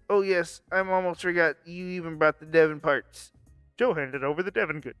us. Oh, yes, I'm almost forgot you even brought the Devon parts. Joe handed over the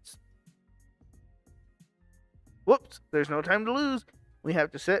Devon goods. Whoops, there's no time to lose. We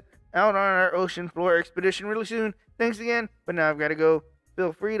have to set out on our ocean floor expedition really soon. Thanks again, but now I've got to go.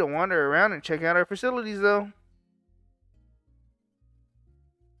 Feel free to wander around and check out our facilities, though.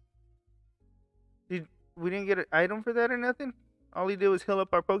 We didn't get an item for that or nothing? All he did was heal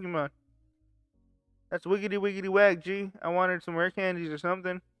up our Pokemon. That's wiggity wiggity wag, G. I wanted some rare candies or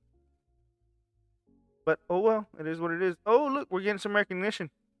something. But, oh well, it is what it is. Oh, look, we're getting some recognition.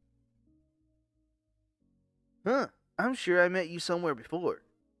 Huh, I'm sure I met you somewhere before.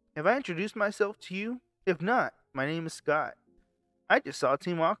 Have I introduced myself to you? If not, my name is Scott. I just saw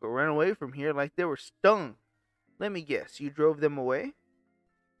Team Aqua run away from here like they were stung. Let me guess, you drove them away?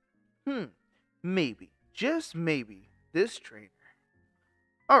 Maybe, just maybe, this trainer.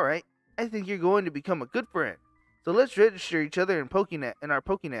 Alright, I think you're going to become a good friend. So let's register each other in our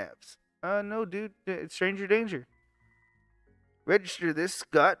Pokénavs. No, dude, it's stranger danger. Register this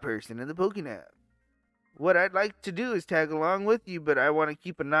Scott person in the Pokénav. What I'd like to do is tag along with you, but I want to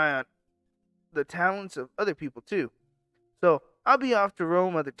keep an eye on the talents of other people too. So I'll be off to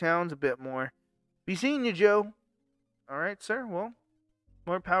roam other towns a bit more. Be seeing you, Joe. Alright, sir. Well,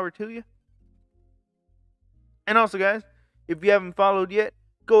 more power to you. And also, guys, if you haven't followed yet,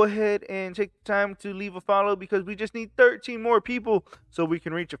 go ahead and take the time to leave a follow because we just need 13 more people so we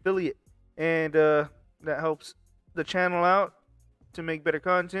can reach affiliate. And that helps the channel out to make better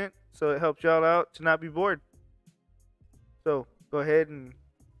content. So it helps y'all out to not be bored. So go ahead and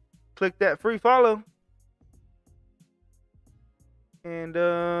click that free follow. And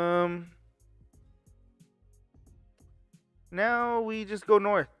now we just go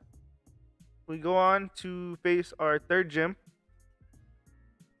north. We go on to face our third gym.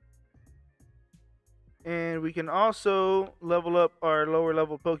 And we can also level up our lower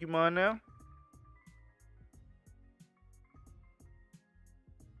level Pokemon now.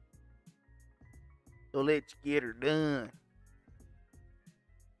 So let's get her done.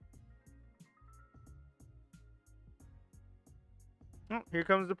 Oh, here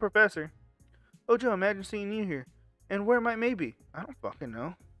comes the professor. Oh, Joe, imagine seeing you here. And where might May be? I don't fucking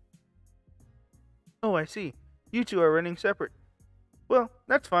know. Oh, I see. You two are running separate. Well,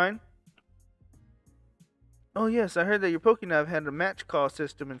 that's fine. Oh yes, I heard that your Pokénav had a match call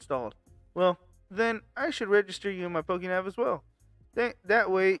system installed. Well, then I should register you in my Pokénav as well. That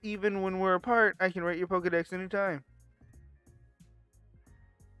way, even when we're apart, I can rate your Pokédex anytime.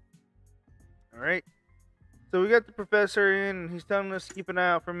 Alright. So we got the professor in. He's telling us to keep an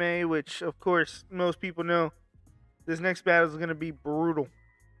eye out for May, which, of course, most people know this next battle is going to be brutal.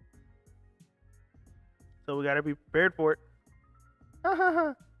 So we got to be prepared for it. Ha ha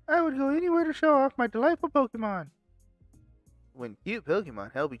ha. I would go anywhere to show off my delightful Pokemon. When cute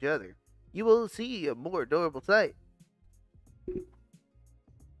Pokemon help each other, you will see a more adorable sight.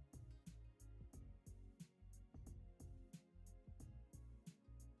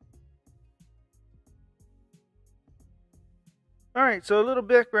 Alright, so a little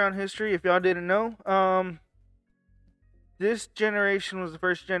background history if y'all didn't know. This generation was the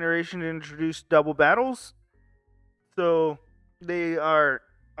first generation to introduce double battles. So they are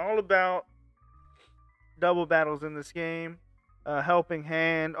all about double battles in this game. Helping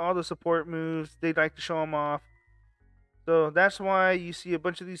hand, all the support moves, they'd like to show them off. So that's why you see a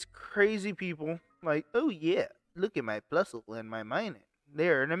bunch of these crazy people like, oh yeah, look at my Plusle and my Minun.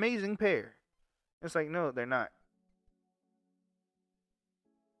 They're an amazing pair. It's like, no, they're not.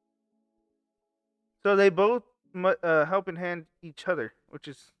 So they both help and hand each other, which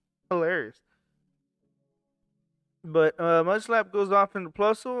is hilarious. But Mudslap goes off into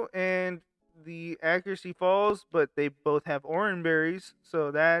Plusle, and the accuracy falls, but they both have Oran berries,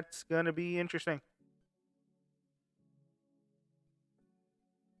 so that's going to be interesting.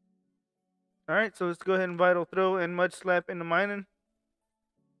 Alright, so let's go ahead and Vital Throw and Mudslap into Minun.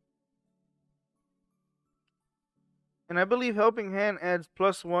 And I believe Helping Hand adds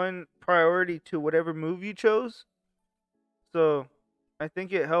 +1 priority to whatever move you chose. So I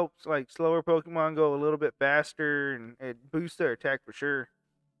think it helps like slower Pokemon go a little bit faster, and it boosts their attack for sure.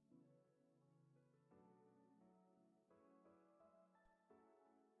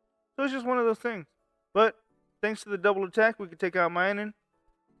 So it's just one of those things. But thanks to the double attack, we could take out Minun.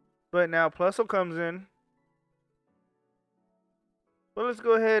 But now Plusle comes in. But let's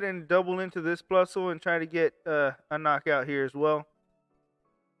go ahead and double into this Plusle and try to get a knockout here as well.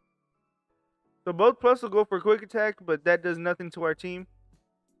 So both Plusle go for a quick attack, but that does nothing to our team.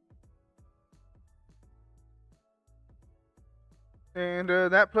 And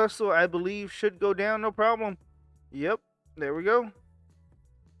that Plusle, I believe, should go down, no problem. Yep, there we go.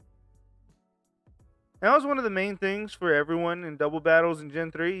 That was one of the main things for everyone in double battles in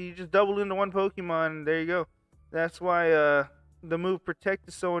Gen 3. You just double into one Pokemon, and there you go. That's why the move Protect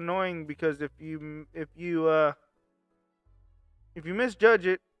is so annoying, because if you misjudge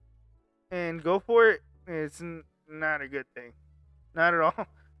it and go for it, it's not a good thing. Not at all,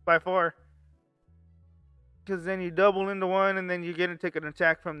 by far. Because then you double into one, and then you're going to take an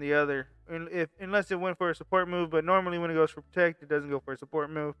attack from the other. Unless it went for a support move, but normally when it goes for Protect, it doesn't go for a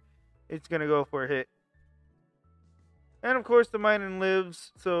support move. It's going to go for a hit. And of course the Minun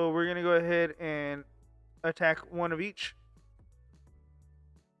lives, so we're going to go ahead and attack one of each.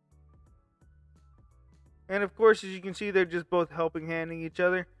 And of course, as you can see, they're just both helping handing each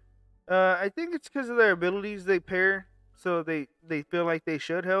other. I think it's because of their abilities they pair, so they feel like they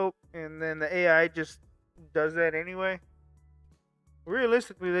should help, and then the AI just does that anyway.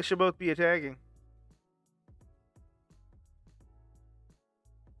 Realistically, they should both be attacking.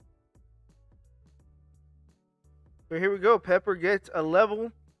 But here we go. Pepper gets a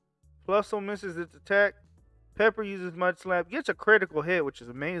level. Plusle misses its attack. Pepper uses Mud Slap. Gets a critical hit, which is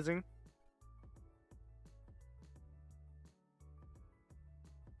amazing.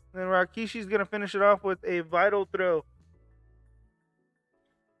 And Rakishi's going to finish it off with a Vital Throw.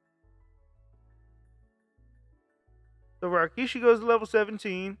 So Rakishi goes to level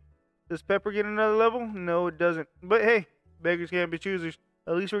 17. Does Pepper get another level? No, it doesn't. But hey, beggars can't be choosers.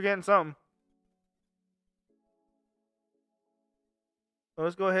 At least we're getting something. So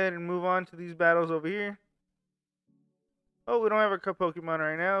let's go ahead and move on to these battles over here. Oh, we don't have our cup Pokemon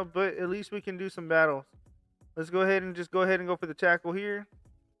right now, but at least we can do some battles. Let's go ahead and go for the tackle here.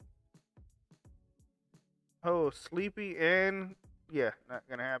 Oh, Sleepy, and yeah, not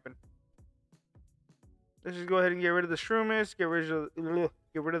gonna happen. Let's just go ahead and get rid of the Shroomish, get rid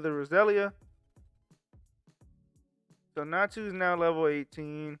of the Roselia. So Natsu is now level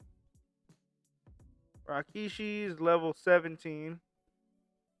 18. Rakishi's level 17.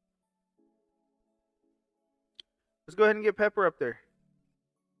 Let's go ahead and get Pepper up there.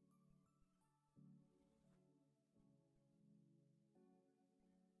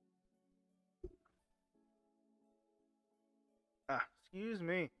 Excuse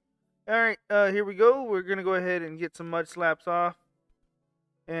me. Alright, here we go. We're going to go ahead and get some Mud Slaps off.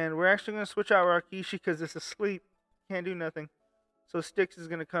 And we're actually going to switch out Rakishi because it's asleep. Can't do nothing. So Styx is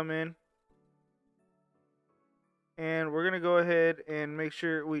going to come in. And we're going to go ahead and make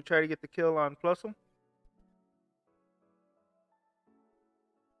sure we try to get the kill on Plusle.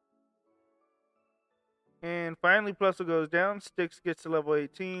 And finally, Plusle goes down. Styx gets to level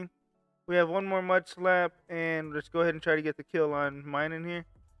 18. We have one more Mud Slap, and let's go ahead and try to get the kill on Minun here.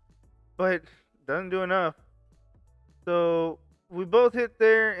 But doesn't do enough. So we both hit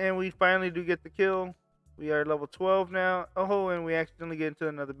there, and we finally do get the kill. We are level 12 now. Oh, and we accidentally get into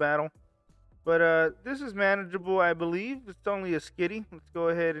another battle. But this is manageable, I believe. It's only a skitty. Let's go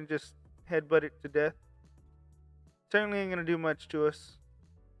ahead and just headbutt it to death. Certainly ain't going to do much to us.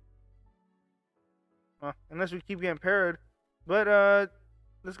 Unless we keep getting parried. But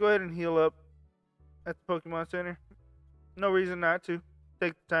let's go ahead and heal up at the Pokemon Center. No reason not to.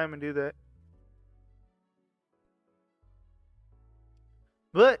 Take the time and do that.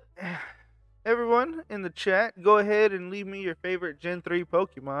 But everyone in the chat, go ahead and leave me your favorite Gen 3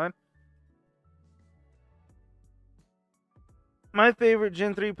 Pokemon. My favorite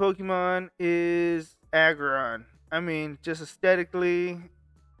Gen 3 Pokemon is Aggron. I mean, just aesthetically,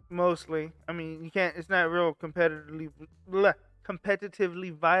 mostly. I mean, you can't. It's not real competitively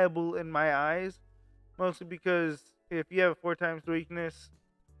viable in my eyes. Mostly because if you have a 4 times weakness,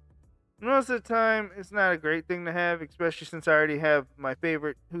 most of the time it's not a great thing to have. Especially since I already have my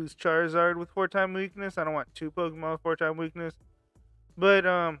favorite, who's Charizard with 4 time weakness. I don't want 2 Pokemon with 4 time weakness. But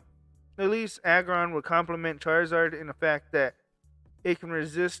at least Aggron would complement Charizard in the fact that it can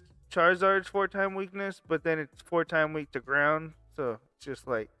resist Charizard's 4 time weakness, but then it's 4 time weak to ground. So it's just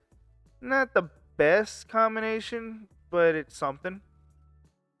like not the best combination, but it's something.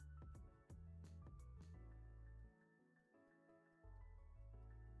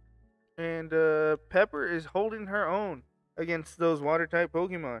 And Pepper is holding her own against those water type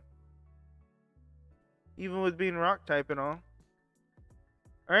Pokemon, even with being rock type and all.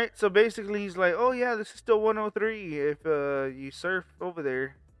 Alright, so basically he's like, oh yeah, this is still 103 if you surf over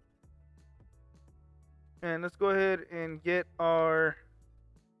there. And let's go ahead and get our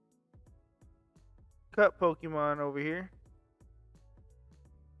cut Pokemon over here.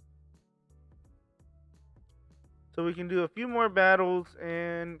 So we can do a few more battles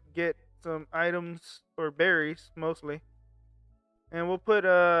and get some items or berries mostly. And we'll put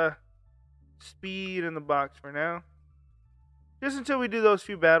speed in the box for now. Just until we do those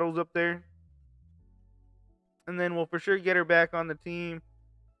few battles up there. And then we'll for sure get her back on the team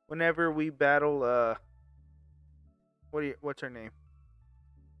whenever we battle what's her name?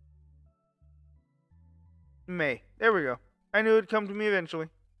 May. There we go. I knew it'd come to me eventually.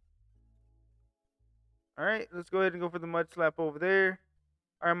 Alright, let's go ahead and go for the Mud Slap over there.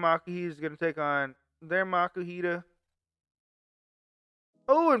 Our Makuhita is going to take on their Makuhita.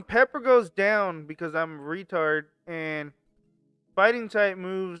 Oh, and Pepper goes down because I'm a retard. And fighting type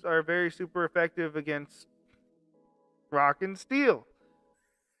moves are very super effective against Rock and Steel.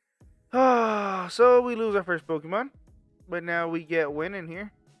 So we lose our first Pokemon. But now we get Hoenn in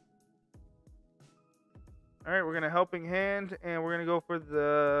here. Alright, we're going to Helping Hand. And we're going to go for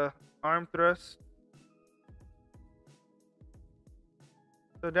the Arm Thrust.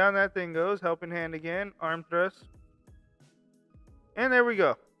 So down that thing goes. Helping Hand again. Arm Thrust. And there we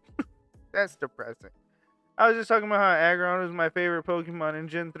go. That's depressing. I was just talking about how Aggron was my favorite Pokemon in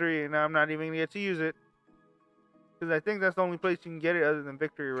Gen 3. And now I'm not even going to get to use it. Because I think that's the only place you can get it other than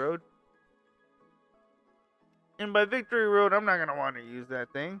Victory Road. And by Victory Road, I'm not going to want to use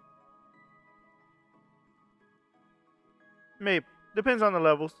that thing. Maybe. Depends on the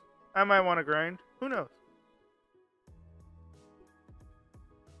levels. I might want to grind. Who knows?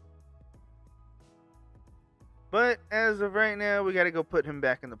 But as of right now, we got to go put him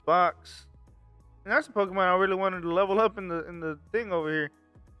back in the box. And that's a Pokemon I really wanted to level up in the thing over here.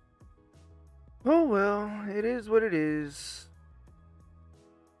 Oh well, it is what it is.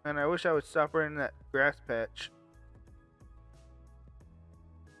 And I wish I would stop running that grass patch.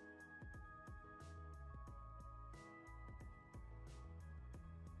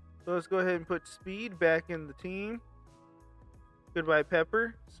 So let's go ahead and put Speed back in the team. Goodbye,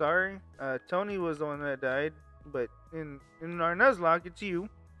 Pepper. Sorry. Tony was the one that died. But in our Nuzlocke, it's you.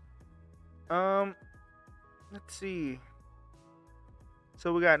 Let's see.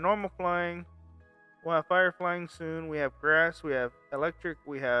 So we got normal flying. We'll have fire flying soon. We have grass. We have electric.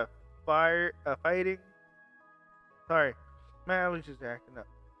 We have fire fighting. Sorry. My allergies are acting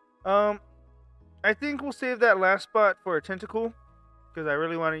up. I think we'll save that last spot for a Tentacool. Because I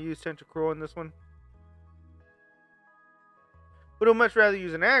really want to use Tentacruel in this one. Would have much rather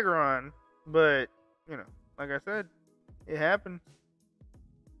use an Aggron. But, you know, like I said, it happens.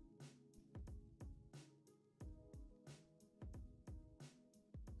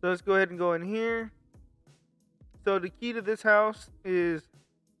 So let's go ahead and go in here. So the key to this house is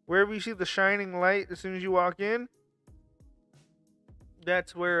wherever you see the shining light as soon as you walk in.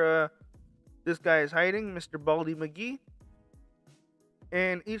 That's where this guy is hiding, Mr. Baldy McGee.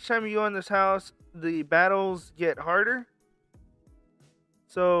 And each time you go in this house, the battles get harder.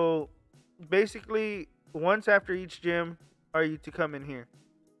 So basically, once after each gym are you to come in here.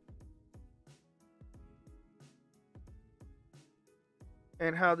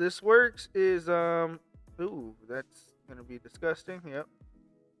 And how this works is, ooh, that's gonna be disgusting. Yep.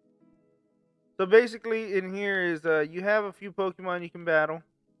 So basically, in here is you have a few Pokemon you can battle,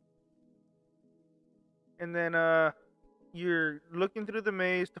 and then you're looking through the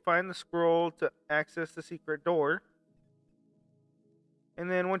maze to find the scroll to access the secret door.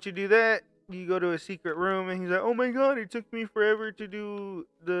 And then once you do that, you go to a secret room, and he's like, "Oh my god, it took me forever to do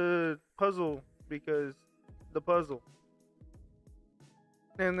the puzzle because the puzzle."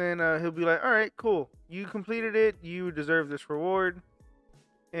 And then he'll be like, "All right, cool. You completed it. You deserve this reward."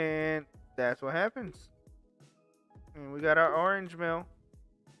 And that's what happens. And we got our orange mail.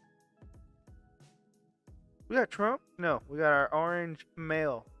 We got Trump? No, we got our orange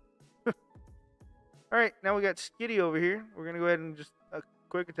mail. Alright, now we got Skitty over here. We're going to go ahead and just a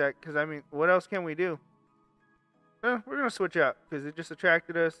quick attack. Because, I mean, what else can we do? We're going to switch out. Because it just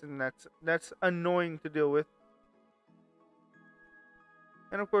attracted us. And that's annoying to deal with.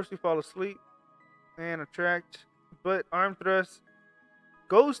 And, of course, we fall asleep. And attract. But Arm Thrust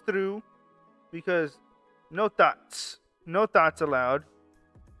goes through. Because no thoughts. No thoughts allowed.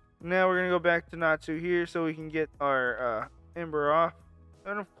 Now we're going to go back to Natsu here so we can get our Ember off.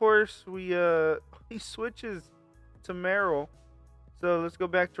 And of course, he switches to Meryl. So let's go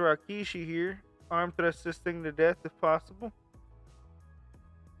back to Rakishi here. Arm Thrust this thing to death if possible.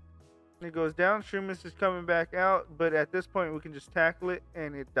 It goes down. Shroomis is coming back out. But at this point, we can just tackle it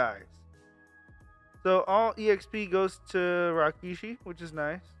and it dies. So all EXP goes to Rakishi, which is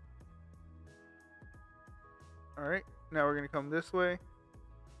nice. Alright, now we're gonna come this way.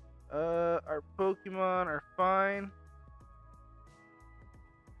 Our Pokemon are fine.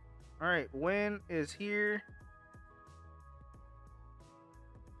 Alright, Hoenn is here.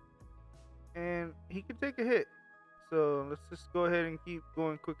 And he can take a hit. So let's just go ahead and keep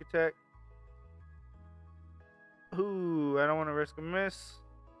going quick attack. Ooh, I don't want to risk a miss.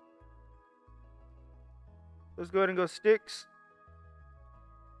 Let's go ahead and go sticks.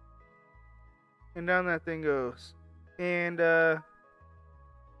 And down that thing goes. And we're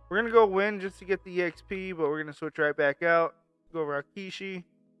going to go Hoenn just to get the EXP, but we're going to switch right back out. Go Rakishi.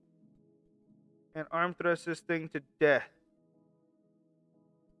 And arm thrust this thing to death.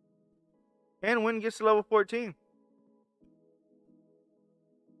 And Hoenn gets to level 14.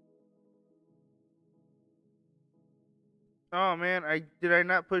 Oh man, did I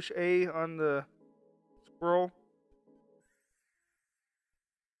not push A on the scroll?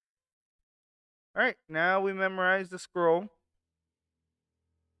 Alright, now we memorize the scroll.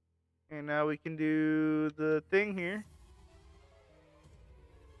 And now we can do the thing here.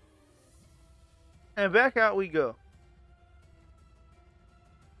 And back out we go.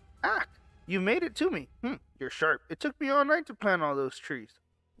 Ah! You made it to me. You're sharp. It took me all night to plant all those trees.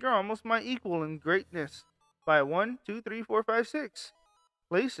 You're almost my equal in greatness. By 1, 2, 3, 4, 5, 6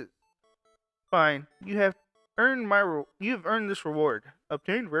 places. Fine. You have earned this reward.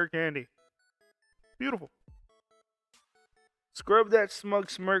 Obtained rare candy. Beautiful. Scrub that smug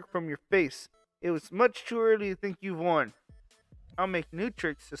smirk from your face. It was much too early to think you've won. I'll make new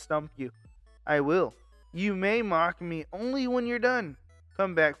tricks to stump you. I will. You may mock me only when you're done.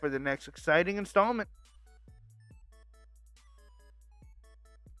 Come back for the next exciting installment.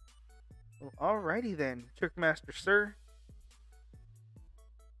 Well, alrighty then, Trickmaster Sir.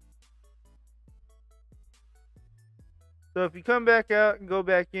 So if you come back out and go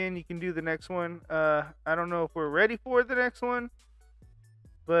back in, you can do the next one. I don't know if we're ready for the next one,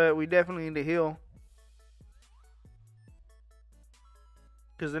 but we definitely need to heal.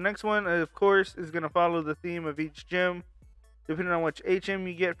 Because the next one, of course, is going to follow the theme of each gym, depending on which HM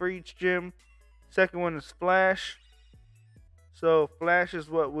you get for each gym. Second one is Flash. So Flash is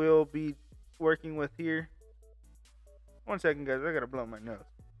what we'll be working with here. 1 second, guys. I got to blow my nose.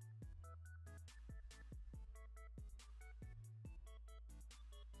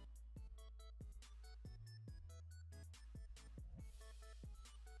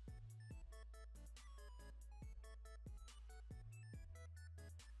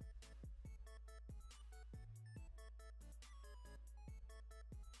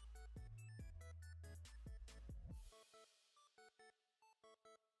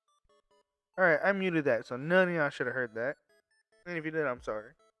 Alright, I muted that, so none of y'all should have heard that. And if you did, I'm sorry.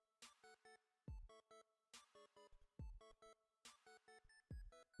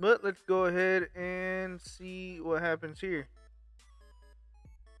 But let's go ahead and see what happens here.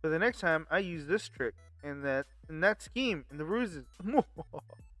 For the next time, I use this trick and that scheme and the ruses.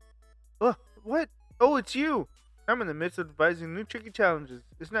 What? Oh, it's you! I'm in the midst of devising new tricky challenges.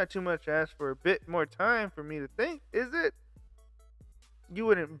 It's not too much to ask for a bit more time for me to think, is it? You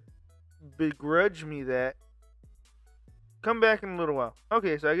wouldn't begrudge me that. Come back in a little while.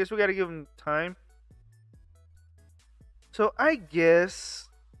 Okay, so I guess we gotta give him time. So I guess...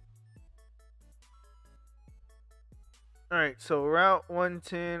 Alright, so Route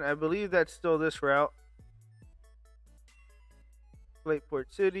 110, I believe that's still this route.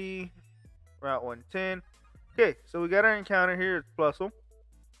 Lakeport City, Route 110. Okay, so we got our encounter here. It's Plusle.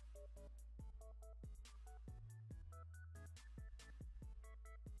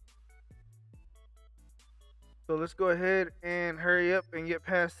 So let's go ahead and hurry up and get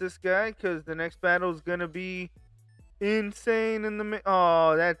past this guy, because the next battle is gonna be insane in the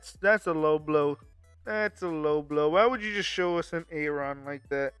oh, that's a low blow. That's a low blow. Why would you just show us an Aaron like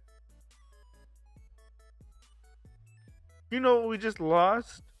that? You know what we just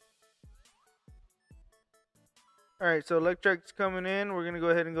lost? Alright, so Electric's coming in. We're gonna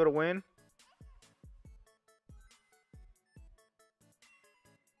go ahead and go to Hoenn.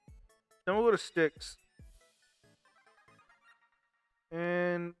 Then we'll go to Sticks.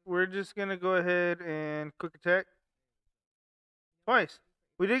 And we're just gonna go ahead and quick attack. Twice.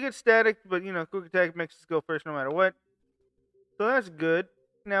 We did get static, but you know, quick attack makes us go first no matter what. So that's good.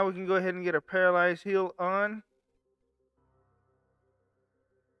 Now we can go ahead and get a paralyzed heal on.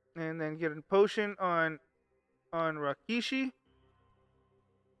 And then get a potion on Rakishi.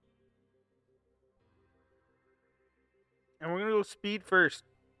 And we're gonna go speed first.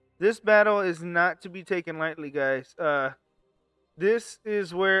 This battle is not to be taken lightly, guys. This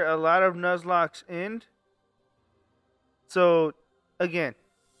is where a lot of Nuzlocks end. So, again,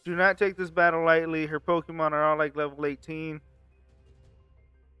 Do not take this battle lightly. Her Pokemon are all like level 18.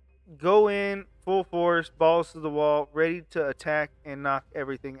 Go in full force, balls to the wall, ready to attack and knock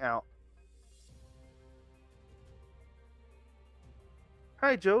everything out.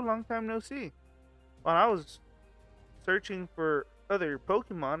 Hi, Joe. Long time no see. While I was searching for other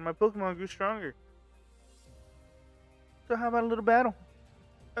Pokemon, my Pokemon grew stronger. So how about a little battle?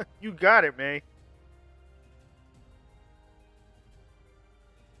 You got it, May.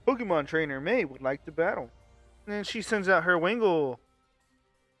 Pokemon trainer May would like to battle. And then she sends out her Wingull.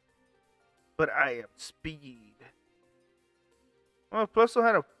 But I am speed. Well, if Plusle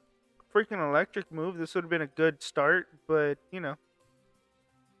had a freaking electric move, this would have been a good start, but you know.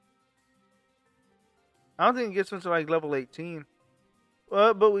 I don't think it gets into like level 18.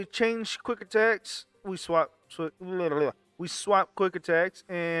 But we changed quick attacks. We swap quick attacks,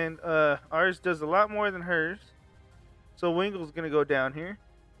 and ours does a lot more than hers. So Wingull's gonna go down here.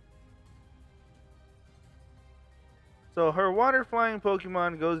 So her water flying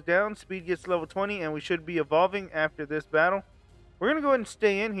Pokemon goes down, speed gets level 20, and we should be evolving after this battle. We're gonna go ahead and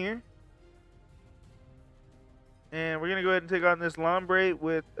stay in here. And we're gonna go ahead and take on this Lombre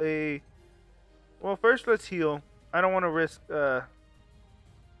with a... Well, first let's heal. I don't want to risk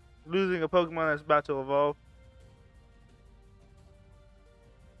losing a Pokemon that's about to evolve.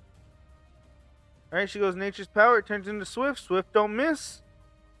 Alright, she goes Nature's Power. It turns into Swift. Swift don't miss.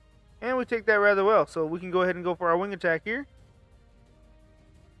 And we take that rather well. So we can go ahead and go for our wing attack here.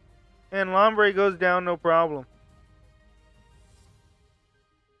 And Lombre goes down, no problem.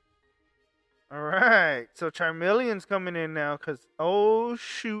 Alright, so Charmeleon's coming in now. Because, oh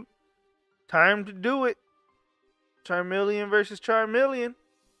shoot. Time to do it. Charmeleon versus Charmeleon.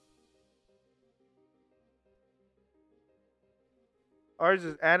 Ours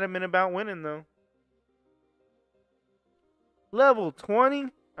is adamant about winning, though. Level 20.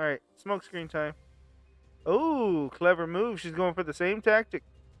 Alright, smoke screen time. Oh, clever move. She's going for the same tactic.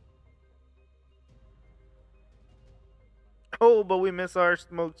 Oh, but we miss our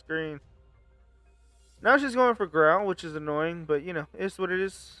smoke screen. Now she's going for Growl, which is annoying, but you know, it's what it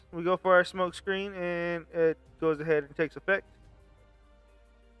is. We go for our smoke screen, and it goes ahead and takes effect.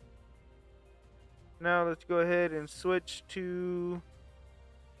 Now let's go ahead and switch to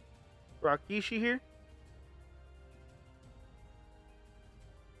Rakishi here.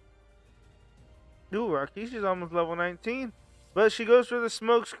 Ooh, Rakishi's almost level 19. But she goes for the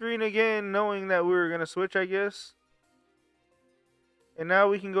smoke screen again, knowing that we were going to switch, I guess. And now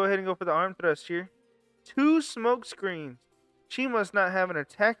we can go ahead and go for the arm thrust here. 2 smoke screens. She must not have an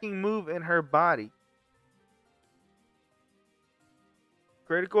attacking move in her body.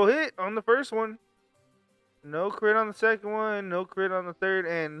 Critical hit on the first one. No crit on the second one. No crit on the third.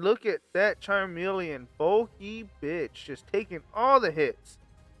 And look at that Charmeleon. Bulky bitch. Just taking all the hits.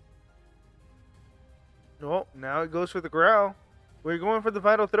 Oh, now it goes for the Growl. We're going for the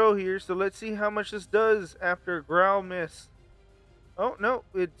Vital Throw here. So let's see how much this does after a Growl miss. Oh, no.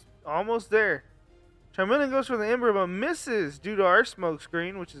 It's almost there. Charmeleon goes for the Ember, but misses due to our smoke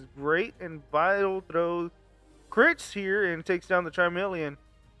screen, which is great. And Vital Throw crits here and takes down the Charmeleon.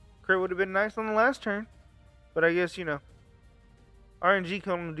 Crit would have been nice on the last turn. But I guess, you know, RNG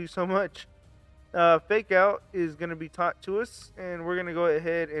can only do so much. Fake Out is going to be taught to us. And we're going to go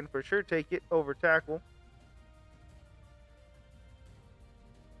ahead and for sure take it over Tackle.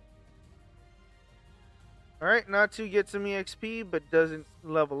 Alright, Natu gets some EXP, but doesn't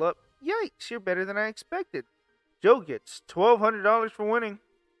level up. Yikes, you're better than I expected. Joe gets $1,200 for winning.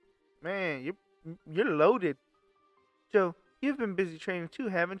 Man, you're loaded. Joe, you've been busy training too,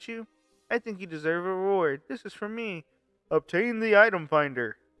 haven't you? I think you deserve a reward. This is from me. Obtain the item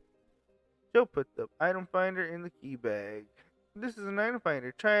finder. Joe put the item finder in the key bag. This is an item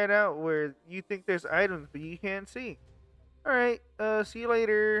finder. Try it out where you think there's items, but you can't see. Alright, see you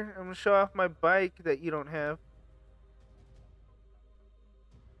later. I'm gonna show off my bike that you don't have.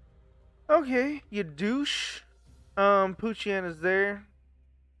 Okay, you douche. Poochien is there.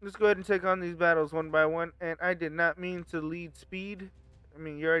 Let's go ahead and take on these battles one by one. And I did not mean to lead speed. I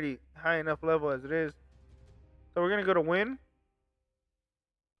mean, you're already high enough level as it is. So we're gonna go to Hoenn.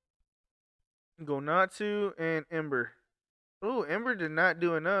 Go Natsu and Ember. Ooh, Ember did not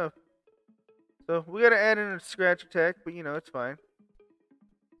do enough. So we gotta add in a scratch attack, but you know, it's fine.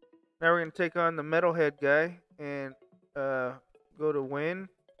 Now we're gonna take on the Metalhead guy and go to Hoenn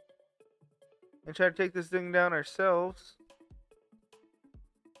and try to take this thing down ourselves.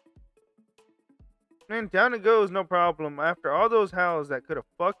 And down it goes, no problem. After all those howls that could have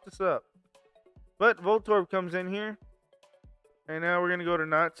fucked us up. But Voltorb comes in here. And now we're gonna go to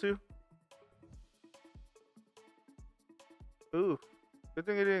Natsu. Ooh. Good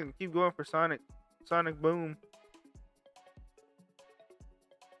thing I didn't keep going for Sonic Boom.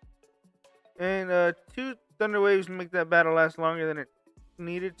 And 2 Thunder Waves make that battle last longer than it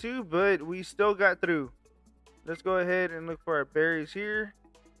needed to, but we still got through. Let's go ahead and look for our berries here.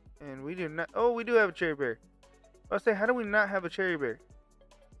 And we do not. Oh, we do have a cherry berry. I'll say, how do we not have a cherry berry?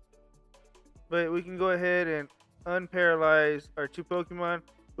 But we can go ahead and unparalyze our 2 Pokemon,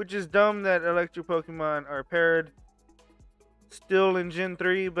 which is dumb that electric Pokemon are parried still in Gen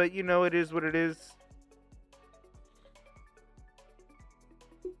 3, but you know, it is what it is.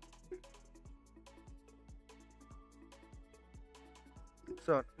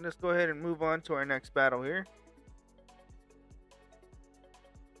 So let's go ahead and move on to our next battle here.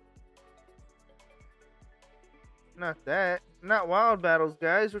 Not wild battles,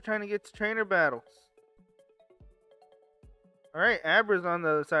 guys. We're trying to get to trainer battles. Alright, Abra's on the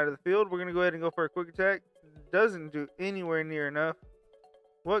other side of the field. We're going to go ahead and go for a quick attack. Doesn't do anywhere near enough.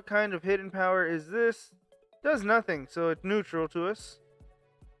 What kind of hidden power is this? Does nothing, so it's neutral to us.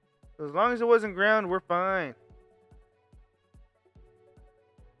 So as long as it wasn't ground, we're fine.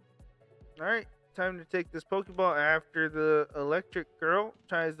 Alright, time to take this Pokeball after the electric girl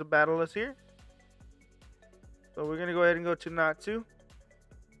tries to battle us here. So we're going to go ahead and go to Natsu.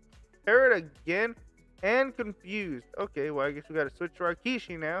 Parrot again. And confused. Okay, well, I guess we got to switch to our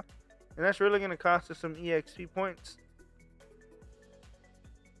Kishi now. And that's really going to cost us some EXP points.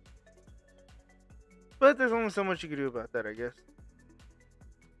 But there's only so much you can do about that, I guess.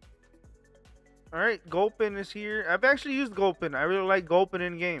 Alright, Gulpin is here. I've actually used Gulpin. I really like Gulpin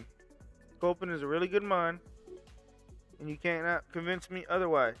in game. Gulpin is a really good mon. And you cannot convince me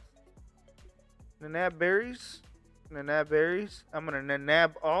otherwise. Nanab berries. Nanab berries. I'm going to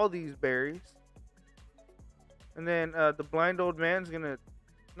nanab all these berries. And then the blind old man's gonna.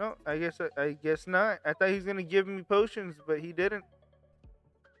 No, I guess not. I thought he was gonna give me potions, but he didn't.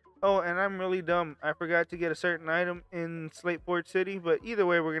 Oh, and I'm really dumb. I forgot to get a certain item in Slateport City, but either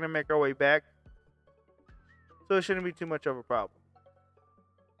way, we're gonna make our way back, so it shouldn't be too much of a problem.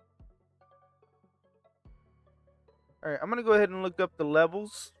 All right, I'm gonna go ahead and look up the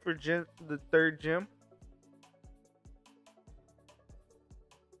levels for the 3rd gym.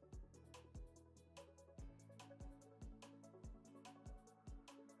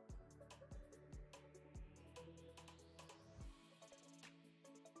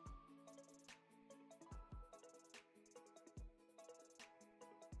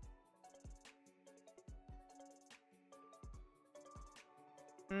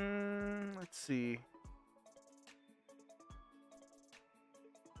 Let's see.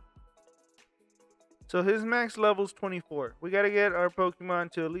 So his max level is 24. We got to get our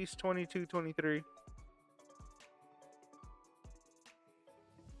Pokemon to at least 22, 23.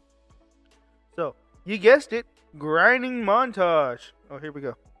 So, you guessed it. Grinding montage. Oh, here we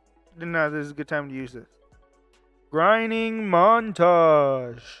go. No, this is a good time to use this. Grinding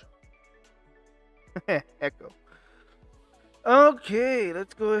montage. Echo. Okay,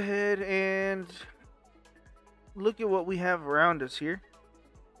 let's go ahead and look at what we have around us here.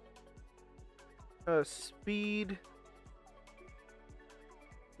 Speed.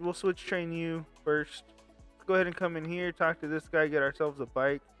 We'll switch train you first. Let's go ahead and come in here, talk to this guy, get ourselves a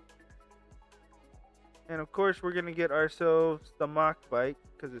bike. And of course, we're going to get ourselves the Mach bike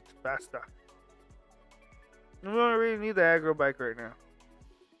because it's faster. We don't really need the aggro bike right now.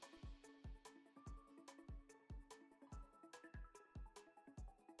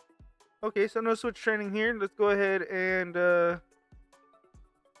 Okay, so no switch training here. Let's go ahead and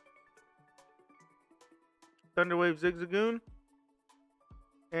Thunderwave Zigzagoon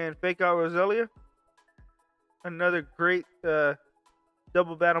and Fake Out Roselia. Another great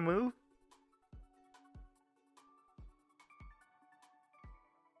double battle move.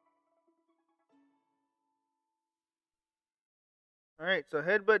 Alright, so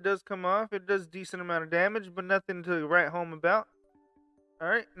Headbutt does come off. It does a decent amount of damage, but nothing to write home about.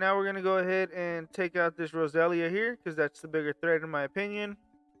 Alright, now we're going to go ahead and take out this Roselia here, because that's the bigger threat in my opinion.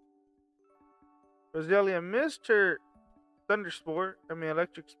 Roselia missed her Electric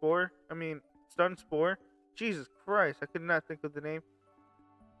Spore. Stun Spore. Jesus Christ, I could not think of the name.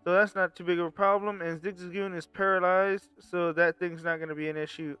 So that's not too big of a problem, and Zigzagoon is paralyzed, so that thing's not going to be an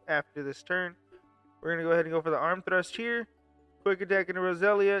issue after this turn. We're going to go ahead and go for the Arm Thrust here. Quick attack into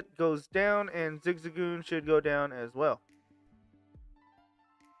Roselia goes down, and Zigzagoon should go down as well.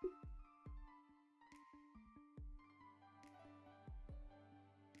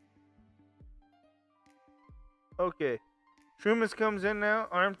 Okay, Shroomis comes in now.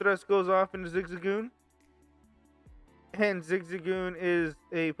 Arm Thrust goes off into Zigzagoon. And Zigzagoon is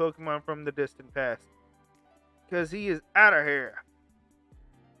a Pokemon from the distant past, because he is out of here.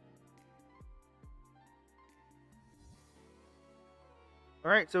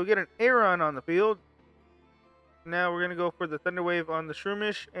 Alright, so we get an Aeron on the field. Now we're going to go for the Thunder Wave on the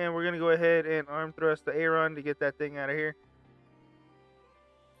Shroomish, and we're going to go ahead and Arm Thrust the Aeron to get that thing out of here.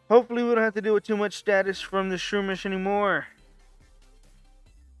 Hopefully we don't have to deal with too much status from the Shroomish anymore.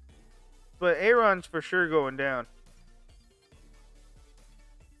 But Aeron's for sure going down.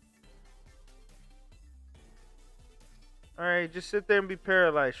 Alright, just sit there and be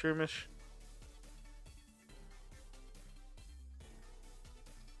paralyzed, Shroomish.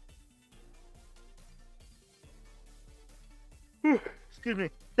 Excuse me.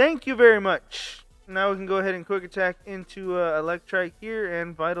 Thank you very much. Now we can go ahead and quick attack into Electrike here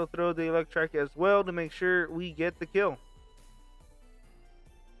and Vital Throw the Electrike as well to make sure we get the kill.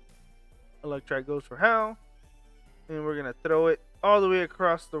 Electrike goes for Howl. And we're going to throw it all the way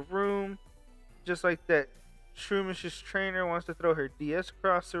across the room. Just like that Shroomish's trainer wants to throw her DS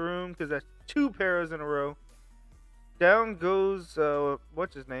across the room because that's 2 paras in a row. Down goes,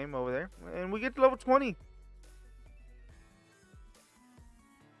 what's his name over there? And we get to level 20.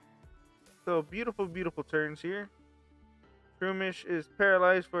 So beautiful, beautiful turns here. Shroomish is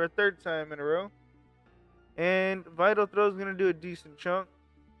paralyzed for a 3rd time in a row. And Vital Throw is going to do a decent chunk.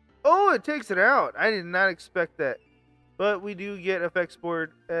 Oh, it takes it out. I did not expect that. But we do get effects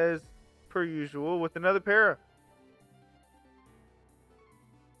board as per usual with another para.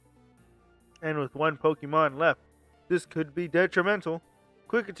 And with 1 Pokemon left, this could be detrimental.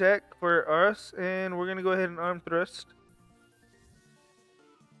 Quick attack for us, and we're going to go ahead and Arm Thrust.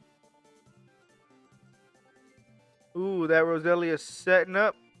 Ooh, that Roselia is setting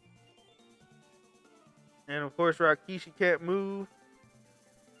up. And of course, Rakishi can't move.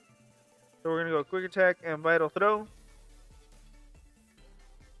 So we're going to go quick attack and Vital Throw.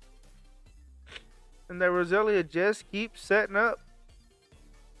 And that Roselia just keeps setting up.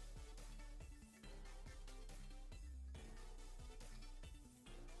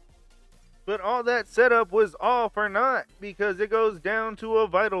 But all that setup was all for naught because it goes down to a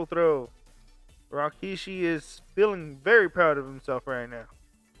Vital Throw. Rakishi is feeling very proud of himself right now.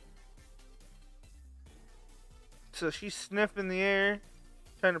 So she's sniffing the air,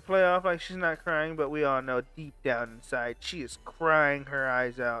 trying to play off like she's not crying, but we all know deep down inside she is crying her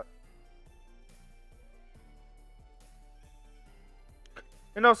eyes out.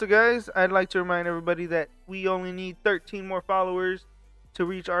 And also, guys, I'd like to remind everybody that we only need 13 more followers to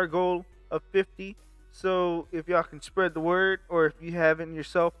reach our goal of 50. So if y'all can spread the word, or if you haven't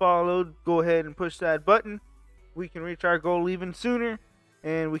yourself followed, go ahead and push that button. We can reach our goal even sooner,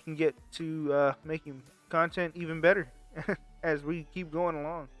 and we can get to making content even better as we keep going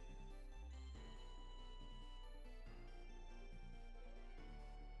along.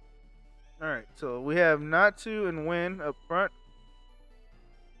 Alright, so we have Natsu and Hoenn up front.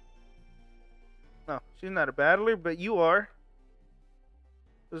 No, she's not a battler, but you are.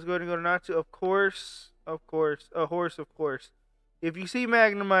 Let's go ahead and go to Natsu. Of course. A horse, of course. If you see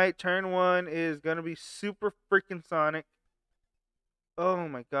Magnemite, turn 1 is going to be super freaking Sonic. Oh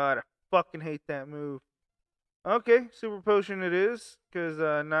my god, I fucking hate that move. Okay, Super Potion it is,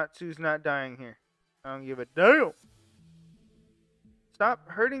 because Natsu's not dying here. I don't give a damn. Stop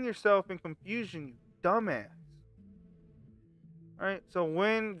hurting yourself in confusion, you dumbass. Alright, so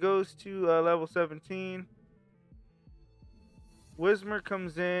Hoenn goes to level 17. Whismur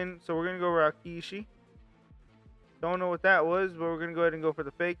comes in, so we're going to go Rakishi. Don't know what that was, but we're going to go ahead and go for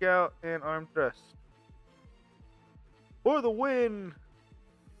the Fake Out and Arm Thrust. For the win!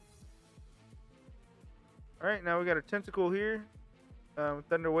 Alright, now we got a Tentacle here.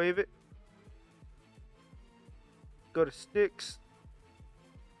 Thunder Wave it. Go to Sticks.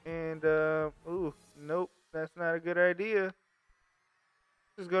 And, ooh, nope, that's not a good idea.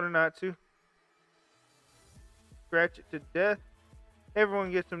 Just go to Natsu. Scratch it to death.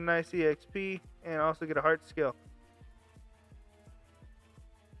 Everyone gets some nice EXP and also get a heart skill.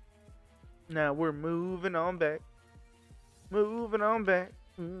 Now we're moving on back. Moving on back.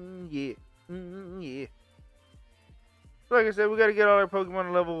 Yeah. Yeah. So like I said, we got to get all our Pokemon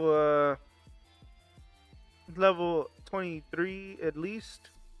to level 23 at least.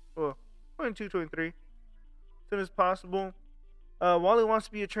 Well, 22, 23. As soon as possible. Wally wants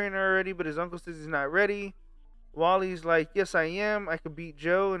to be a trainer already, but his uncle says he's not ready. Wally's like, yes, I am. I could beat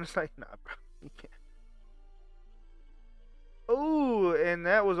Joe. And it's like, nah, bro. You can't. Oh, and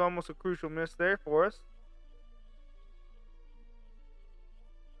that was almost a crucial miss there for us.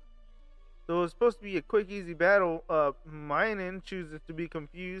 So it was supposed to be a quick, easy battle. Minun chooses to be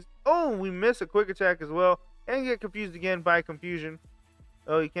confused. Oh, we miss a quick attack as well. And get confused again by confusion.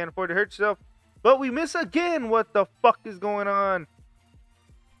 Oh, you can't afford to hurt yourself. But we miss again. What the fuck is going on?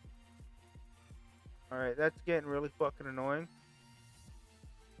 Alright, that's getting really fucking annoying.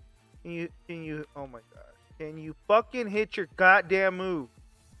 Can you, oh my god. Can you fucking hit your goddamn move?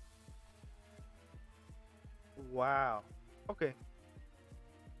 Wow. Okay.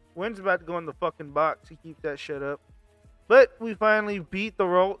 Wynn's about to go in the fucking box. He keeps that shit up. But we finally beat the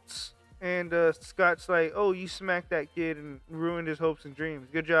Rolts. And Scott's like, oh, you smacked that kid and ruined his hopes and dreams.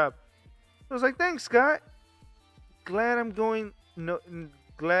 Good job. I was like, thanks, Scott. Glad I'm going. No,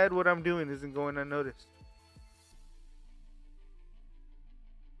 glad what I'm doing isn't going unnoticed.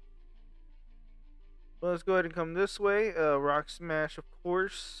 Well, let's go ahead and come this way. Rock Smash, of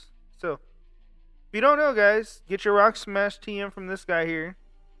course. So, if you don't know, guys, get your Rock Smash TM from this guy here.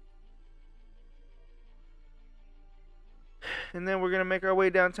 And then we're going to make our way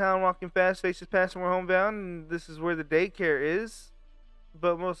downtown, walking fast, faces past, and we're homebound. And this is where the daycare is.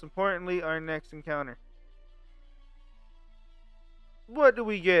 But most importantly, our next encounter. What do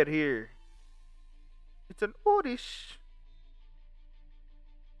we get here? It's an Oddish.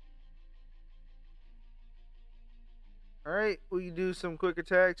 Alright, we do some quick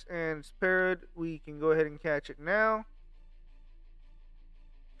attacks and it's parried. We can go ahead and catch it now.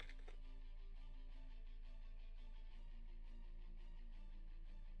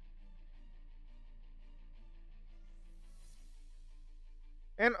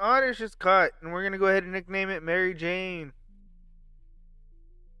 And Oddish is caught, and we're going to go ahead and nickname it Mary Jane.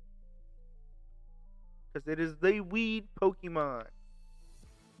 Because it is the weed Pokemon.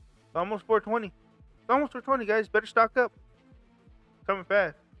 Almost 420. It's almost 420, guys. Better stock up. Coming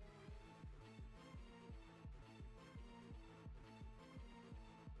fast.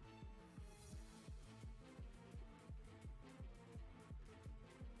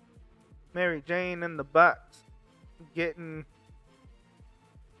 Mary Jane in the box. Getting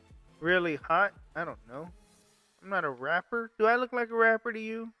really hot. I don't know. I'm not a rapper. Do I look like a rapper to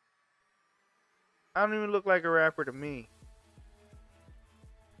you? I don't even look like a rapper to me.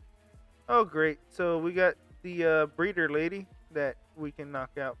 Oh, great. So we got the breeder lady that we can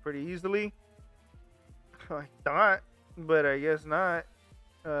knock out pretty easily. I thought, but I guess not.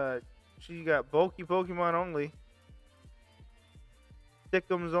 She got bulky Pokemon only.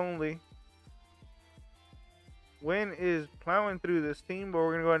 Thickums only. Hoenn is plowing through this team, but we're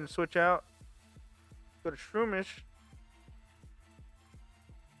going to go ahead and switch out. Go to Shroomish.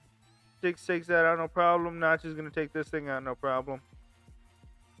 Six takes that out, no problem. Notch is going to take this thing out, no problem.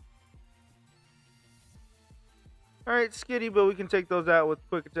 Alright, Skitty, but we can take those out with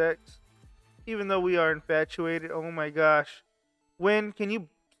quick attacks. Even though we are infatuated. Oh my gosh. Hoenn, can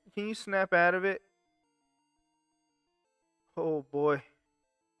you snap out of it? Oh boy.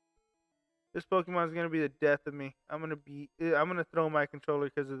 This Pokemon is going to be the death of me. I'm going to throw my controller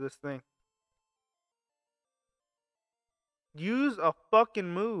because of this thing. Use a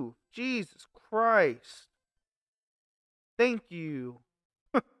fucking move. Jesus Christ. Thank you.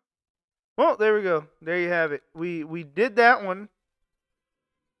 Well, there we go. There you have it. We did that one.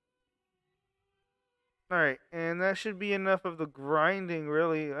 Alright, and that should be enough of the grinding,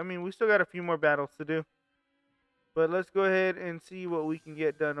 really. I mean, we still got a few more battles to do. But let's go ahead and see what we can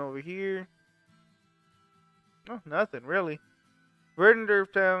get done over here. Oh, nothing, really.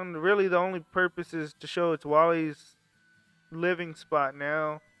 Verdendorf Town, really the only purpose is to show it's Wally's living spot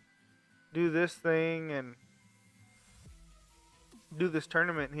now. Do this thing and do this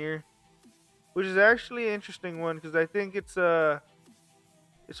tournament here. Which is actually an interesting one because I think it's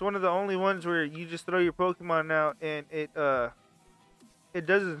one of the only ones where you just throw your Pokemon out and it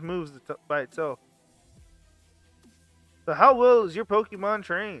does its moves by itself. So how well is your Pokemon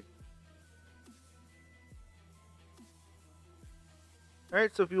trained?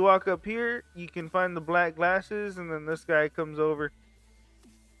 Alright, so if you walk up here, you can find the black glasses, and then this guy comes over.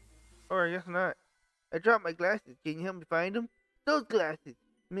 Or I guess not. I dropped my glasses. Can you help me find them? Those glasses.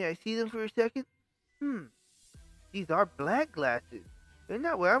 May I see them for a second? These are black glasses. They're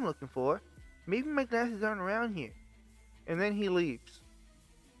not what I'm looking for. Maybe my glasses aren't around here. And then he leaves.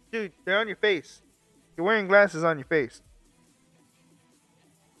 Dude, they're on your face. You're wearing glasses on your face.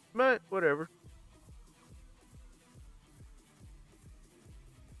 But, whatever.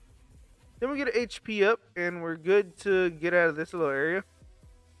 Then we get an HP up, and we're good to get out of this little area.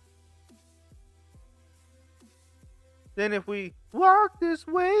 Then if we walk this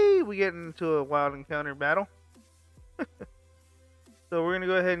way, we get into a wild encounter battle. So we're going to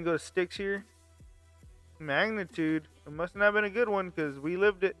go ahead and go to Sticks here. Magnitude. It must not have been a good one, because we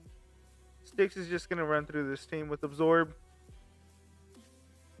lived it. Sticks is just going to run through this team with Absorb.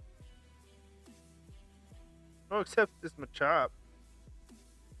 Oh, except this Machop.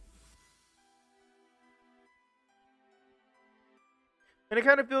 And it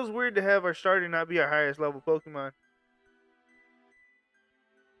kind of feels weird to have our starter not be our highest level Pokemon.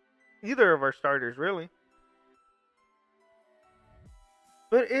 either of our starters, really.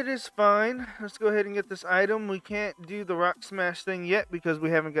 But it is fine. Let's go ahead and get this item. We can't do the rock smash thing yet because we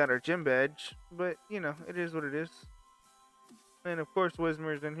haven't got our gym badge. But, you know, it is what it is. And, of course,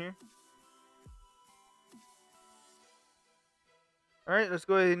 Wismer's in here. Alright, let's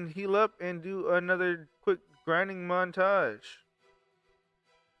go ahead and heal up and do another quick grinding montage.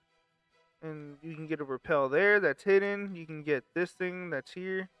 And you can get a repel there that's hidden. You can get this thing that's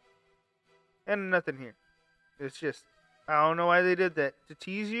here. And nothing here. It's just, I don't know why they did that. To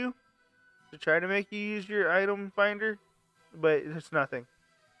tease you? To try to make you use your item finder? But it's nothing.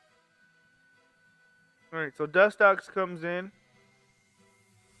 Alright, so Dust Ox comes in.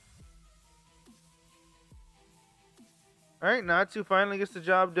 Alright, Natsu finally gets the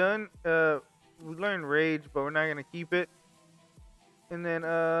job done. We learned Rage, but we're not going to keep it. And then,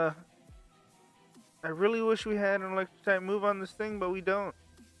 I really wish we had an electric type move on this thing, but we don't.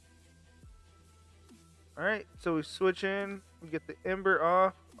 Alright, so we switch in. We get the Ember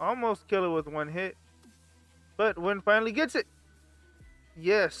off. Almost kill it with one hit. But Hoenn finally gets it.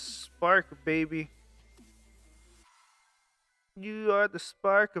 Yes, spark, baby. You are the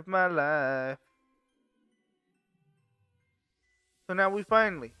spark of my life. So now we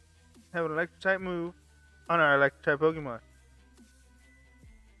finally have an electric type move on our electric type Pokemon.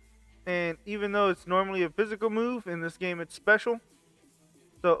 And even though it's normally a physical move, in this game it's special.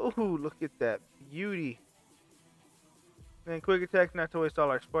 So, ooh, look at that beauty. And quick attack, not to waste all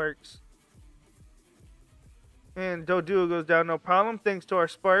our sparks. And Doduo goes down no problem thanks to our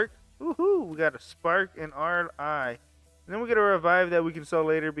spark. Woohoo! We got a spark in our eye. And then we get a revive that we can sell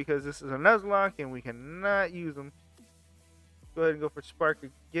later because this is a Nuzlocke and we cannot use them. Go ahead and go for spark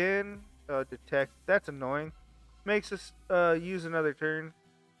again. Detect. That's annoying. Makes us use another turn.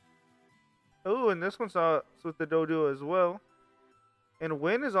 Oh, and this one's with the Doduo as well. And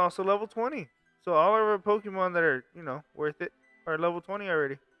Hoenn is also level 20. So all of our Pokemon that are, you know, worth it are level 20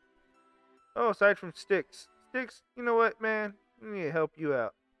 already. Oh, aside from Sticks. Sticks, you know what, man? We need to help you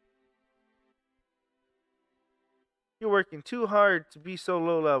out. You're working too hard to be so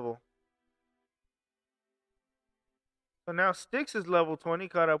low level. So now Sticks is level 20,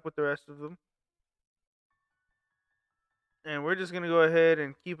 caught up with the rest of them. And we're just going to go ahead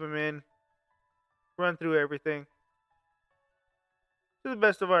and keep him in. Run through everything. To the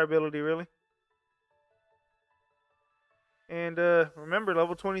best of our ability, really. And remember,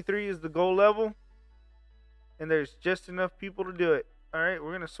 level 23 is the goal level. And there's just enough people to do it. Alright,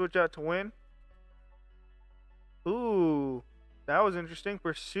 we're going to switch out to Hoenn. Ooh, that was interesting.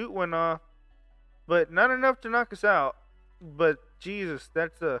 Pursuit went off. But not enough to knock us out. But Jesus,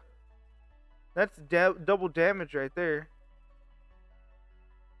 that's double damage right there.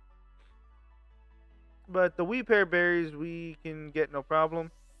 But the wee pair berries we can get no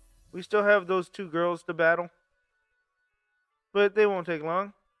problem. We still have those two girls to battle. But they won't take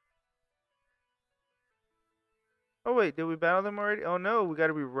long. Oh wait, did we battle them already? Oh no, we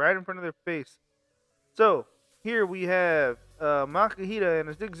gotta be right in front of their face. So, here we have Makuhita and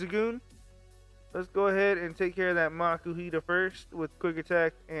a Zigzagoon. Let's go ahead and take care of that Makuhita first with Quick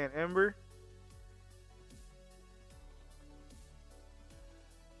Attack and Ember.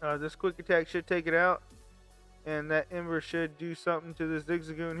 This Quick Attack should take it out. And that Ember should do something to this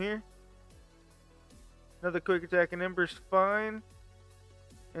Zigzagoon here. Another Quick Attack and Ember's fine.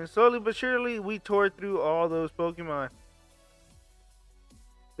 And slowly but surely, we tore through all those Pokemon.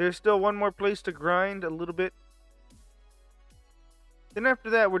 There's still one more place to grind a little bit. Then after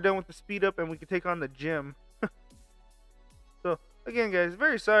that, we're done with the speed up and we can take on the gym. So, again guys,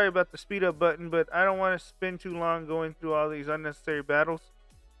 very sorry about the speed up button, but I don't want to spend too long going through all these unnecessary battles.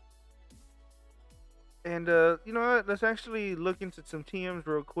 And, you know what? Let's actually look into some TMs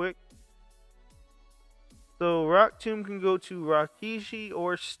real quick. So, Rock Tomb can go to Rakishi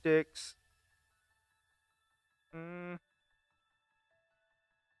or Styx.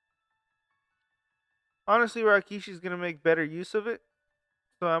 Honestly, Rakishi's going to make better use of it.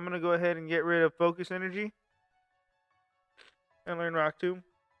 So, I'm going to go ahead and get rid of Focus Energy. And learn Rock Tomb.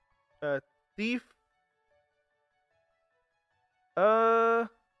 Thief. I'm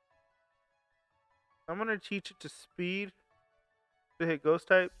going to teach it to Speed. To hit Ghost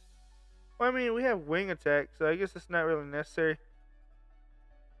types. Well, I mean, we have Wing Attack, so I guess it's not really necessary.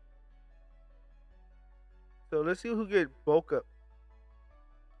 So let's see who get Bulk Up.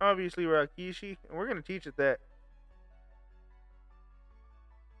 Obviously Rakishi, and we're going to teach it that.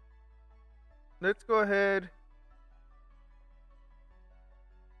 Let's go ahead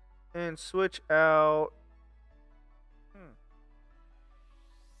and switch out.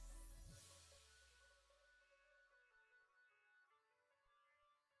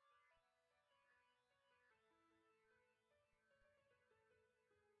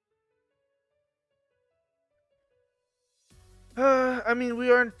 I mean,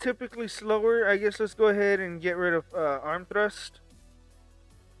 we are typically slower. I guess let's go ahead and get rid of arm thrust.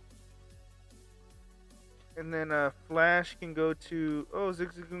 And then Flash can go to... Oh,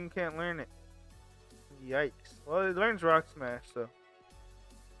 Zigzagoon can't learn it. Yikes. Well, it learns Rock Smash, so...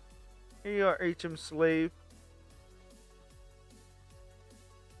 Here you are, HM Slave.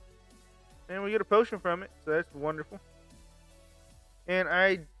 And we get a potion from it, so that's wonderful. And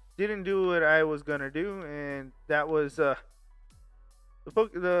I didn't do what I was gonna do, and that was the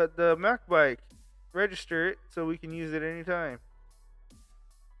Mac bike. Register it so we can use it anytime.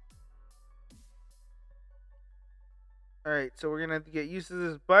 Alright, so we're gonna have to get used to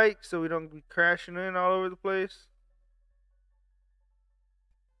this bike so we don't be crashing in all over the place.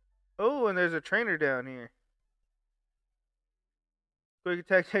 Oh, and there's a trainer down here. Quick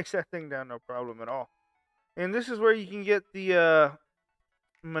attack takes that thing down, no problem at all. And this is where you can get the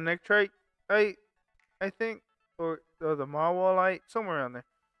Manectrite, I think, or the Mawalite, somewhere around there.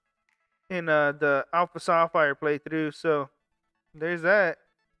 In the Alpha Sapphire playthrough, so there's that.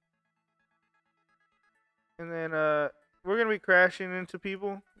 And then we're gonna be crashing into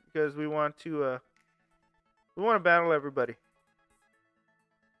people because we want to battle everybody.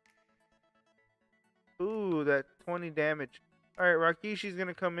 Ooh, that 20 damage. Alright, Rakishi's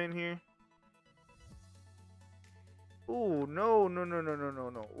gonna come in here. Ooh, no.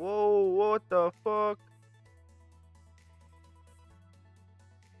 Whoa, what the fuck?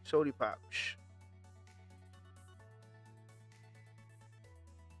 Sody Pop. Shh.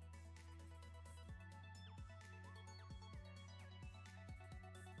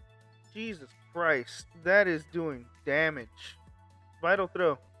 Jesus Christ, that is doing damage. Vital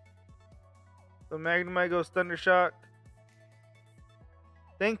Throw. The Magnemite goes Thunder Shock.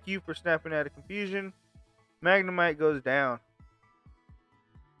 Thank you for snapping out of confusion. Magnemite goes down.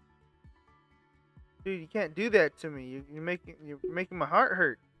 Dude, you can't do that to me. You're making my heart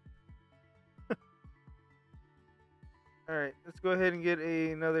hurt. Alright, let's go ahead and get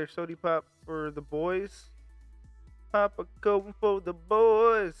another Sody Pop for the boys. Pop a couple for the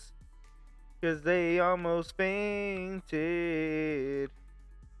boys. Because they almost fainted.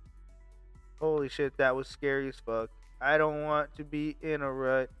 Holy shit, that was scary as fuck. I don't want to be in a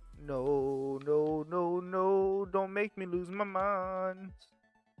rut. No. Don't make me lose my mind.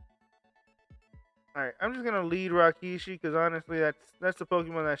 Alright, I'm just gonna lead Rakishi because honestly that's the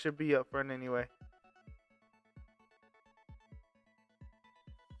Pokemon that should be up front anyway.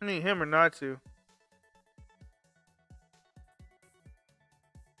 I need him or Natsu.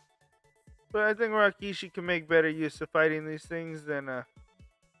 But I think Rakishi can make better use of fighting these things than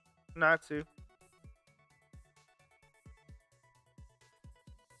Natsu.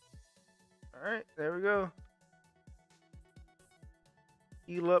 Alright, there we go.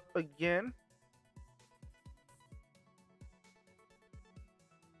 Heal up again.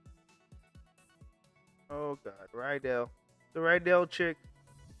 Oh god, Rydell. The Rydell chick.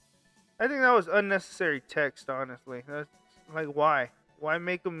 I think that was unnecessary text, honestly. That's like, why? Why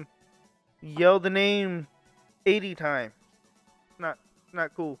make them yell the name 80 times? Not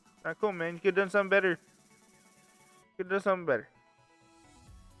cool. Not cool, man. You could have done something better. Could have done something better.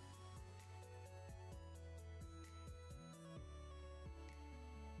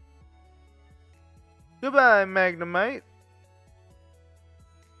 Goodbye, Magnemite.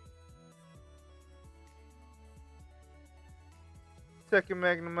 Second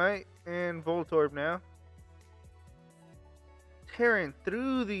Magnemite and Voltorb now. Tearing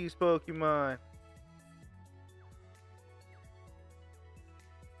through these Pokemon.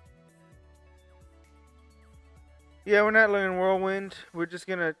 Yeah, we're not learning Whirlwind. We're just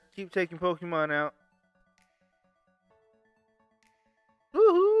gonna keep taking Pokemon out.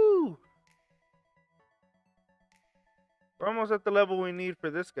 Woohoo! We're almost at the level we need for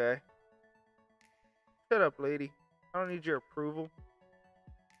this guy. Shut up, lady. I don't need your approval.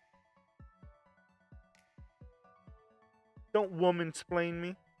 Don't woman-splain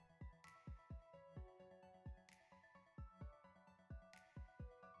me.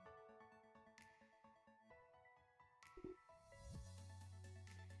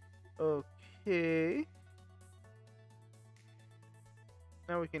 Okay.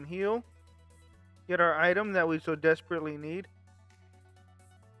 Now we can heal. Get our item that we so desperately need.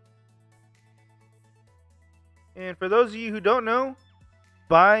 And for those of you who don't know,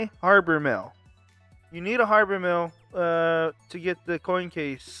 buy Harbor Mail. You need a Harbor Mail to get the coin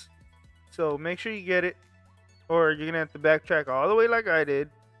case. So make sure you get it, or you're going to have to backtrack all the way like I did,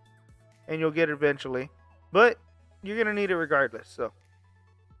 and you'll get it eventually. But you're going to need it regardless, so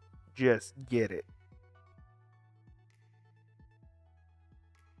just get it.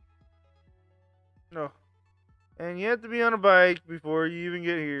 No. And you have to be on a bike before you even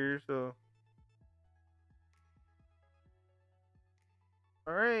get here, so.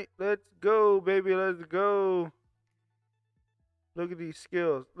 Alright, let's go, baby, let's go. Look at these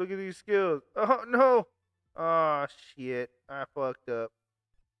skills. Look at these skills. Oh, no. Oh, shit. I fucked up.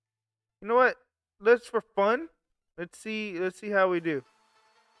 You know what? Let's, for fun, let's see how we do.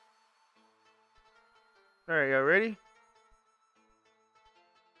 Alright, y'all ready?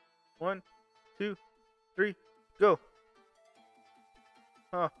 1, 2, 3, go.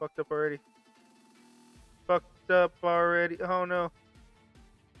 Oh, fucked up already. Fucked up already. Oh, no.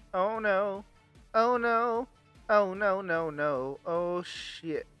 Oh, no. Oh, no. Oh, no, no, no. Oh,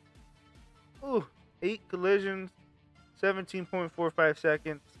 shit. Ooh, 8 collisions, 17.45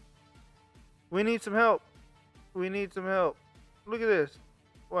 seconds. We need some help. We need some help. Look at this.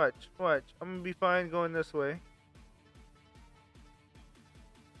 Watch, watch. I'm gonna be fine going this way.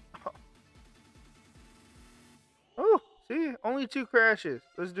 Oh, see? Only 2 crashes.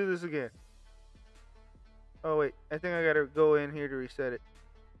 Let's do this again. Oh, wait. I think I gotta go in here to reset it.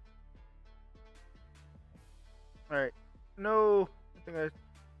 Alright. No. I think I...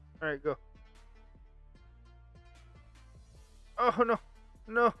 Alright, go. Oh, no.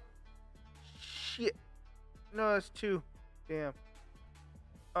 No. Shit. No, that's 2. Damn.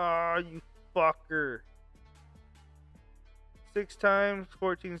 Ah, you fucker. 6 times,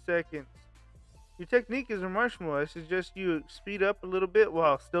 14 seconds. Your technique is remarkable. I suggest you speed up a little bit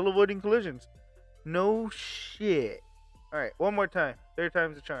while still avoiding collisions. No shit. Alright, one more time. 3rd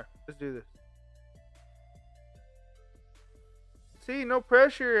time's the charm. Let's do this. See, no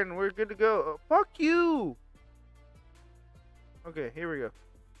pressure and we're good to go. Oh, fuck you! Okay, here we go.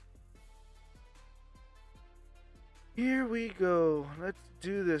 Here we go. Let's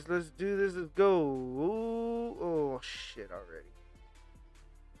do this. Let's do this. Let's go. Ooh, oh, shit already.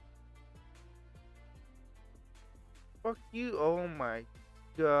 Fuck you. Oh my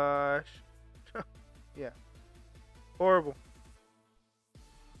gosh. Yeah. Horrible.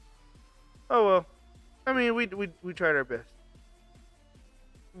 Oh well. I mean, we tried our best.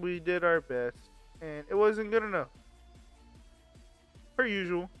 We did our best. And it wasn't good enough. Per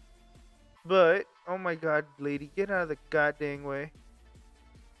usual. But, oh my god, lady, get out of the goddamn way.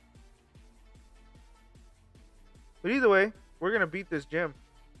 But either way, we're gonna beat this gym.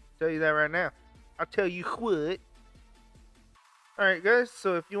 I'll tell you that right now. I'll tell you what. Alright guys,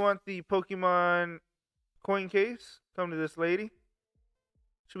 so if you want the Pokemon coin case, come to this lady.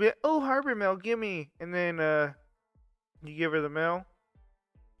 She'll be like, oh, Harbor Mail, gimme. And then you give her the mail.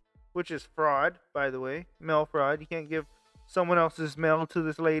 Which is fraud, by the way. Mail fraud. You can't give someone else's mail to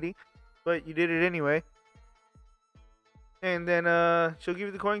this lady. But you did it anyway. And then she'll give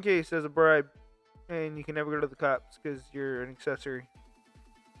you the coin case as a bribe. And you can never go to the cops because you're an accessory.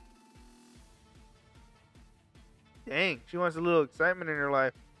 Dang, she wants a little excitement in her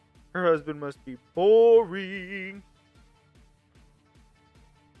life. Her husband must be boring.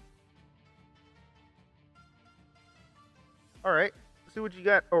 Alright, let's see what you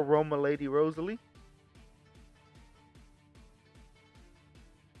got, Aroma Lady Rosalie.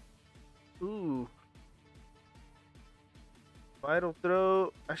 Ooh. Vital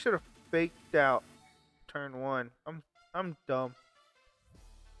throw. I should have faked out turn 1. I'm dumb.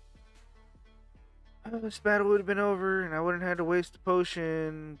 This battle would have been over and I wouldn't have had to waste a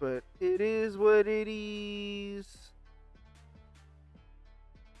potion, but it is what it is.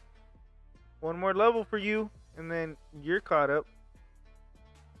 One more level for you, and then you're caught up.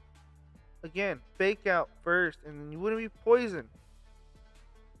 Again, fake out first, and then you wouldn't be poisoned.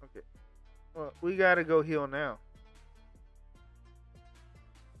 Okay. Well, we gotta go heal now.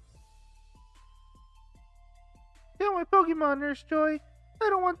 Kill my Pokemon, Nurse Joy. I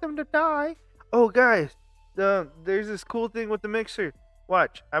don't want them to die. Oh, guys, there's this cool thing with the mixer.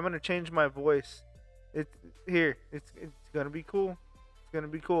 Watch, I'm gonna change my voice. It's here. It's gonna be cool. It's gonna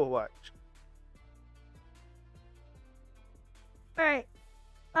be cool. Watch. Alright.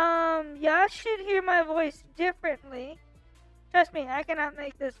 Y'all should hear my voice differently. Trust me, I cannot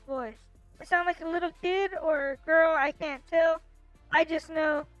make this voice. I sound like a little kid or a girl, I can't tell. I just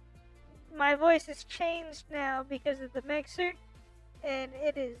know my voice has changed now because of the mixer, and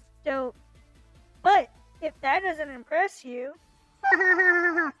it is dope. But if that doesn't impress you,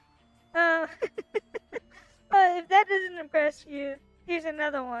 if that doesn't impress you, here's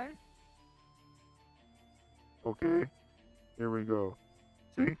another one. Okay, here we go.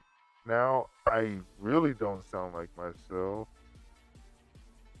 See, now I really don't sound like myself.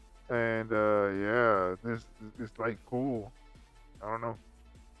 And yeah, this is like cool. I don't know.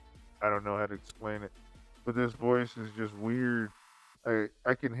 I don't know how to explain it. But this voice is just weird.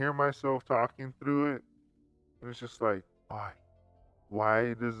 I can hear myself talking through it, And it's just like, why?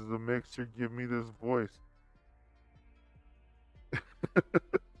 Why does the mixer give me this voice?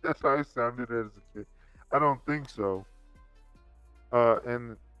 That's how I sounded as a kid. I don't think so.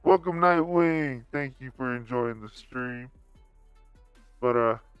 And welcome Nightwing. Thank you for enjoying the stream. But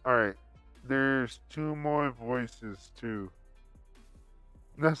all right. There's two more voices too.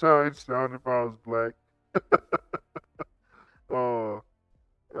 That's how I'd sound if I was black. Oh,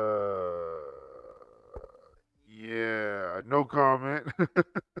 yeah, no comment.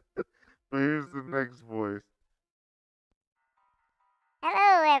 But here's the next voice.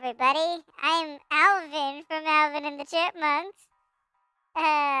 Hello, everybody. I'm Alvin from Alvin and the Chipmunks.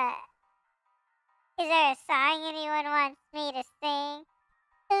 Is there a song anyone wants me to sing?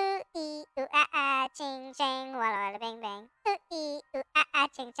 Ooh ee ooh ah ah ching chang walla walla bang bang. Ooh ee ooh ah ah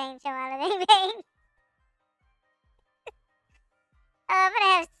ching chang ching walla bang bang. Oh, I'm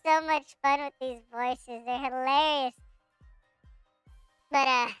gonna have so much fun with these voices. They're hilarious. But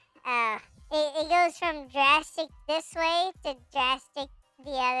it goes from drastic this way to drastic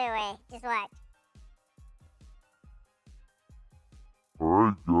the other way. Just watch.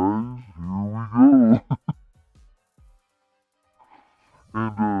 Alright guys, here we go.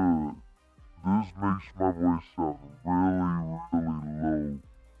 And this makes my voice sound really, really low.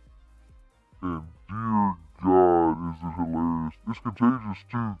 And dear God, is it hilarious. It's contagious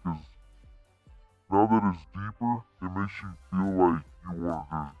too, because now that it's deeper, it makes you feel like you want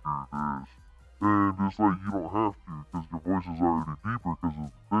to just do this. And it's like you don't have to, because your voice is already deeper because of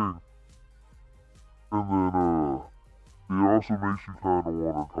the thing. And then, it also makes you kind of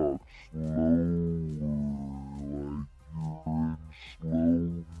want to talk slower, like you're in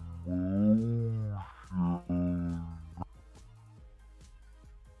slow motion.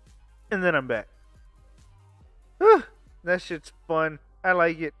 And then I'm back. Whew, that shit's fun. I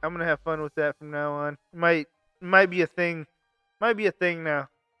like it. I'm gonna have fun with that from now on. Might be a thing. Might be a thing now.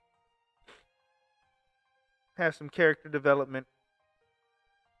 Have some character development.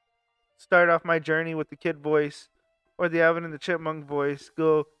 Start off my journey with the kid voice or the Alvin and the Chipmunk voice.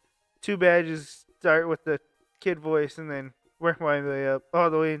 Go 2 badges, start with the kid voice, and then work my way up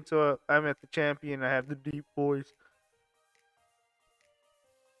all the way until I'm at the champion. I have the deep voice.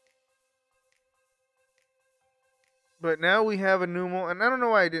 But now we have a Numal, and I don't know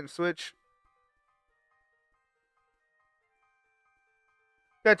why I didn't switch.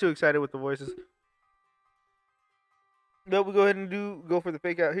 Got too excited with the voices. But we'll go ahead and go for the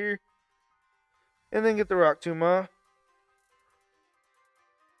fake out here. And then get the rock tomb off.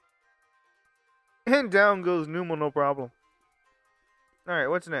 And down goes Numal, no problem. Alright,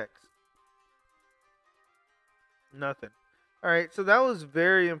 what's next? Nothing. Alright, so that was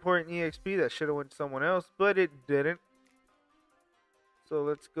very important EXP. That should have went to someone else, but it didn't. So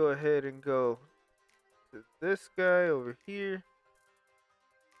let's go ahead and go to this guy over here.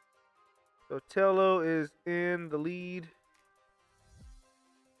 So Tello is in the lead.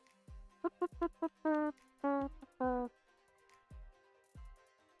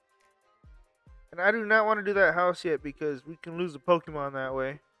 And I do not want to do that house yet because we can lose a Pokemon that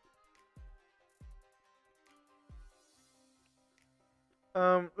way.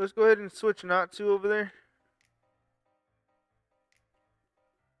 Let's go ahead and switch Natsu over there.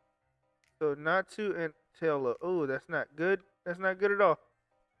 So Natsu and Tello. Oh, that's not good. That's not good at all.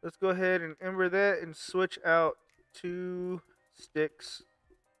 Let's go ahead and ember that and switch out to Sticks.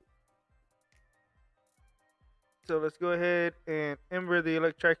 So let's go ahead and ember the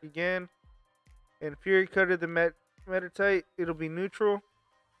Electric again. And Fury Cutter the Meditite. It'll be neutral.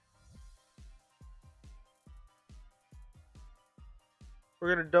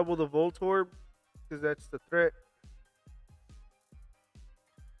 We're going to double the Voltorb because that's the threat.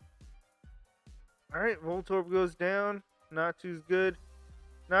 Alright, Voltorb goes down. Natsu's good.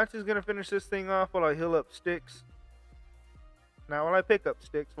 Natsu's going to finish this thing off while I heal up Sticks. Not while I pick up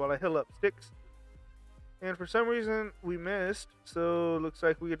Sticks, while I heal up Sticks. And for some reason, we missed. So, looks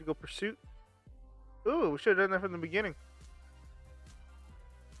like we get to go Pursuit. Ooh, we should have done that from the beginning.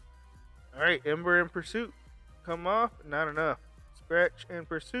 Alright, Ember and Pursuit. Come off. Not enough. Scratch and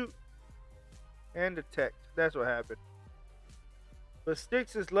Pursuit. And Detect. That's what happened. But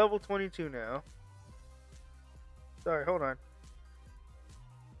Sticks is level 22 now. Sorry, hold on.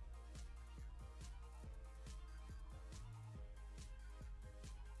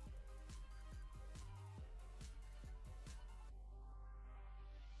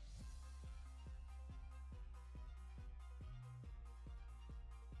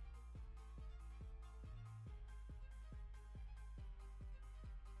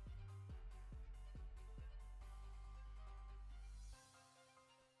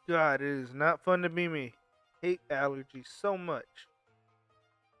 God, it is not fun to be me. hate allergies so much.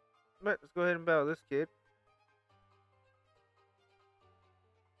 But let's go ahead and battle this kid.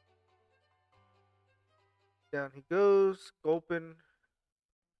 Down he goes, Gulpin.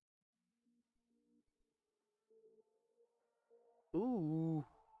 Ooh.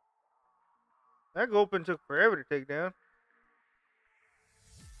 That Gulpin took forever to take down.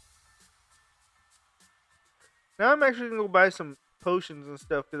 Now I'm actually gonna go buy some potions and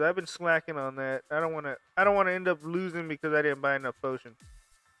stuff because I've been slacking on that. I don't wanna end up losing because I didn't buy enough potions.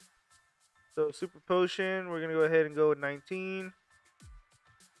 So super potion, we're gonna go ahead and go with 19.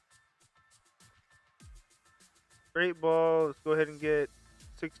 Great ball, let's go ahead and get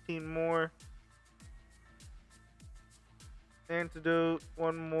 16 more. Antidote,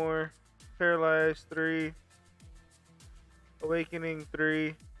 1 more. Paralyzed, 3. Awakening,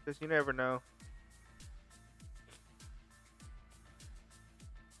 3. Because you never know.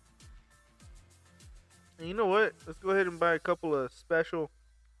 And you know what? Let's go ahead and buy a couple of special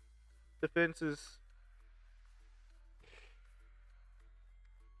defenses.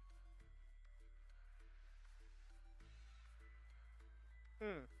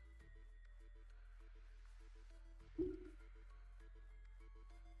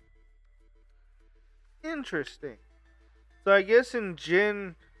 Interesting. So I guess in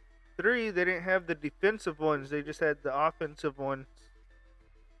Gen 3 they didn't have the defensive ones, they just had the offensive ones.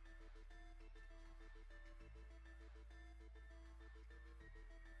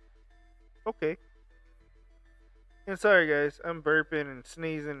 Okay. And sorry guys, I'm burping and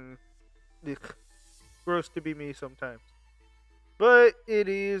sneezing. Ugh. Gross to be me sometimes. But it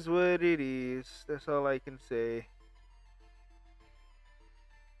is what it is. That's all I can say.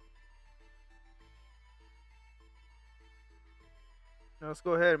 Now let's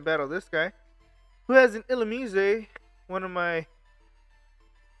go ahead and battle this guy, who has an Illumise, one of my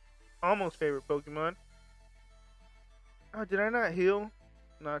almost favorite Pokemon. Oh, did I not heal?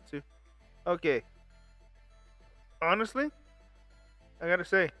 Not to. Okay. Honestly, I gotta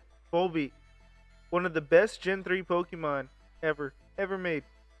say, Volbeat, one of the best Gen 3 Pokemon ever made.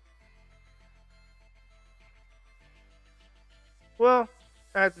 Well,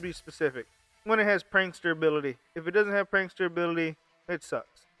 I have to be specific. When it has Prankster ability. If it doesn't have Prankster ability, it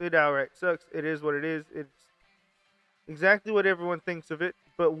sucks. It outright sucks. It is what it is. It's exactly what everyone thinks of it.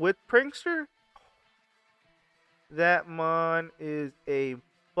 But with Prankster, that mon is a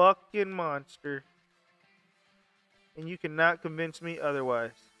fucking monster. And you cannot convince me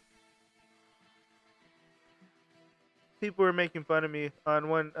otherwise. People were making fun of me on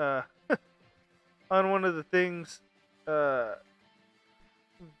one on one of the things, the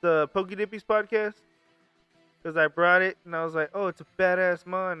Pokedippies podcast, because I brought it and I was like, oh, it's a badass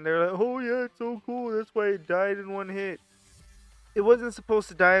mon. They're like, oh yeah, it's so cool. That's why it died in one hit. It wasn't supposed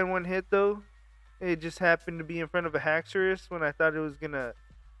to die in one hit though. It just happened to be in front of a Haxorus when I thought it was gonna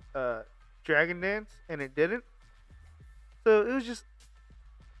Dragon Dance, and it didn't. So it was just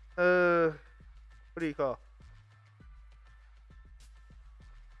what do you call?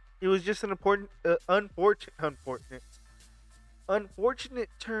 It was just an unfortunate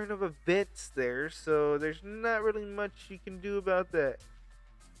turn of events there. So there's not really much you can do about that.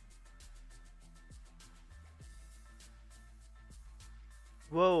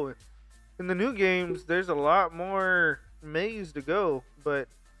 Whoa! In the new games, there's a lot more maze to go, but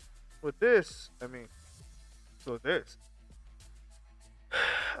with this, I mean, with this.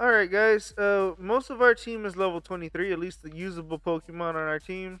 Alright guys, most of our team is level 23, at least the usable Pokemon on our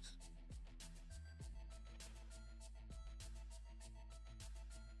teams.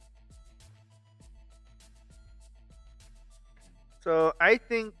 So I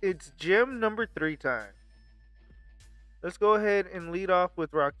think it's gym number 3 time. Let's go ahead and lead off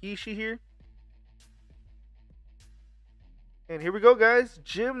with Rakishi here. And here we go guys,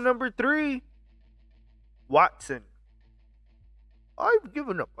 gym number 3, Watson. I've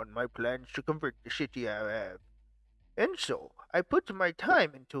given up on my plans to convert the city I have. And so, I put my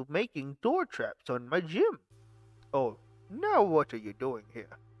time into making door traps on my gym. Oh, now what are you doing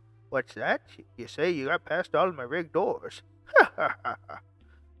here? What's that? You say you got past all my rigged doors. Ha ha ha ha.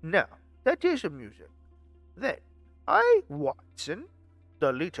 Now, that is amusing. Then, I, Watson,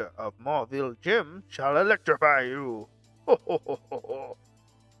 the leader of Mauville Gym, shall electrify you. Ho ho ho ho ho.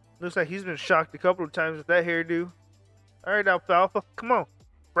 Looks like he's been shocked a couple of times with that hairdo. Alright, Alfalfa, come on.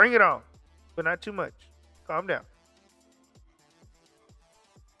 Bring it on. But not too much. Calm down.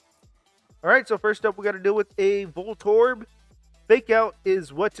 Alright, so first up we got to deal with a Voltorb. Fake Out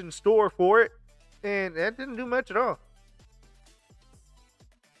is what's in store for it. And that didn't do much at all.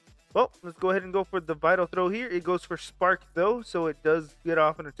 Well, let's go ahead and go for the Vital Throw here. It goes for Spark though, so it does get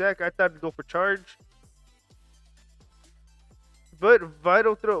off an attack. I thought it'd go for Charge. but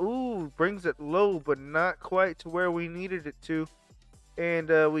Vital Throw, ooh, brings it low, but not quite to where we needed it to.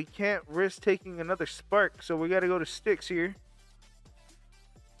 And we can't risk taking another spark, so we got to go to sticks here.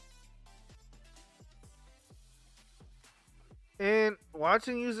 And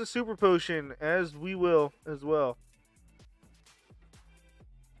Watson used a super potion, as we will as well.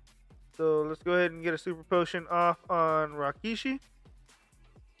 So let's go ahead and get a super potion off on Rakishi.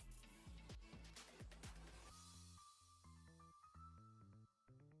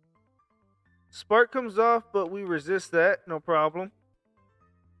 Spark comes off, but we resist that, no problem.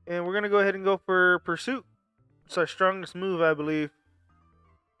 And we're going to go ahead and go for Pursuit. It's our strongest move, I believe.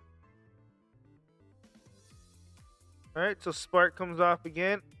 Alright, so Spark comes off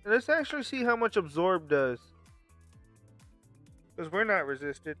again. Let's actually see how much Absorb does. Because we're not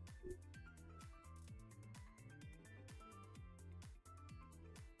resisted.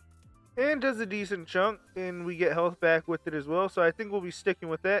 And does a decent chunk, and we get health back with it as well. So I think we'll be sticking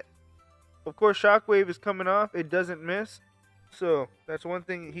with that. Of course, Shockwave is coming off. It doesn't miss. So that's one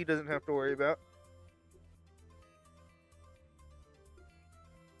thing he doesn't have to worry about.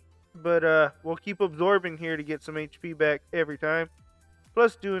 But we'll keep absorbing here to get some HP back every time.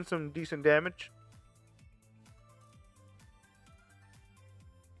 Plus doing some decent damage.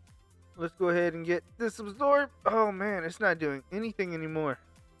 Let's go ahead and get this absorb. Oh man, it's not doing anything anymore.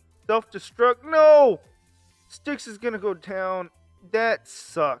 Self-destruct. No! Styx is gonna go down. That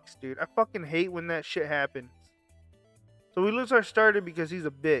sucks, dude. I fucking hate when that shit happens. So we lose our starter because he's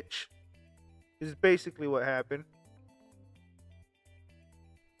a bitch. This is basically what happened.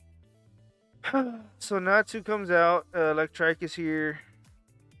 So Natsu comes out. Electrike is here.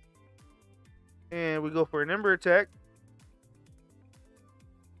 And we go for an Ember attack.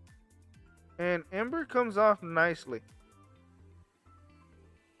 And Ember comes off nicely.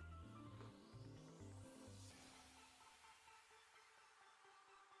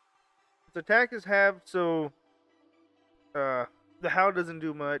 Its attack is halved, so the Howl doesn't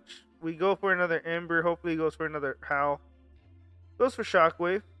do much. We go for another Ember. Hopefully he goes for another Howl. Goes for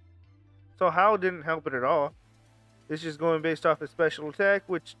Shockwave. So Howl didn't help it at all. It's just going based off his special attack,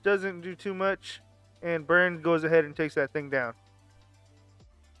 which doesn't do too much. And Burn goes ahead and takes that thing down.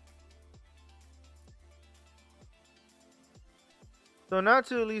 So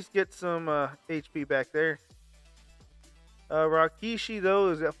Natsu at least gets some HP back there. Rakishi, though,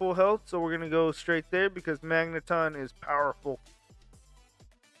 is at full health, so we're going to go straight there because Magneton is powerful.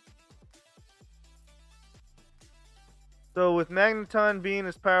 So with Magneton being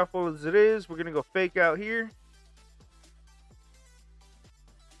as powerful as it is, we're going to go Fake Out here.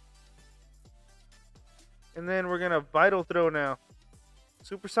 And then we're going to Vital Throw now.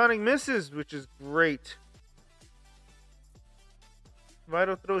 Supersonic misses, which is great.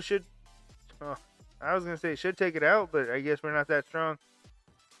 Vital Throw should... Oh, I was going to say it should take it out, but I guess we're not that strong.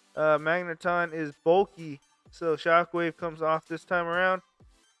 Magneton is bulky, so Shockwave comes off this time around.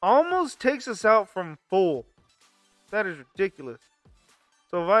 Almost takes us out from full. That is ridiculous.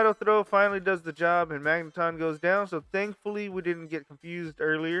 So Vital Throw finally does the job, and Magneton goes down. So thankfully we didn't get confused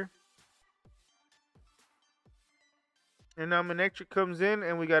earlier. And now Manectric comes in,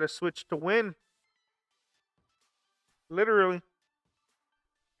 and we got to switch to Hoenn. Literally.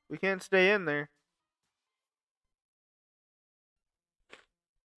 We can't stay in there.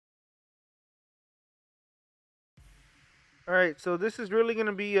 Alright, so this is really going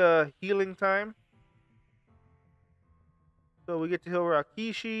to be a healing time. So we get to heal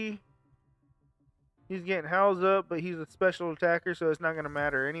Rakishi. He's getting Howls up, but he's a special attacker, so it's not going to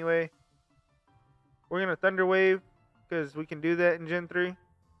matter anyway. We're going to Thunder Wave, because we can do that in Gen 3.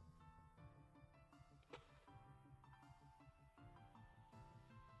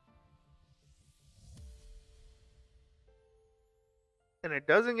 And it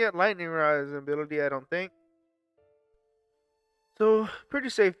doesn't get Lightning Rod as an ability, I don't think. So, pretty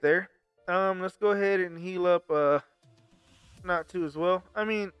safe there. Let's go ahead and heal up Natsu as well. I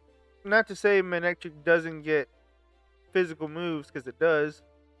mean, not to say Manectric doesn't get physical moves, because it does.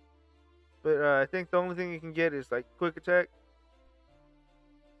 But I think the only thing you can get is like Quick Attack.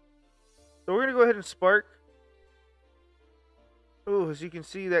 So we're going to go ahead and Spark. Oh, as you can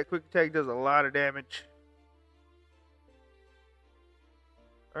see, that Quick Attack does a lot of damage.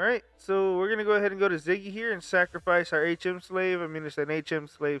 Alright, so we're going to go ahead and go to Ziggy here and sacrifice our HM Slave. I mean, it's an HM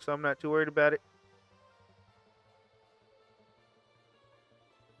Slave, so I'm not too worried about it.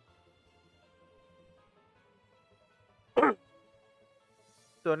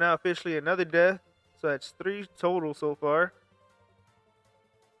 So now officially another death. So that's 3 total so far.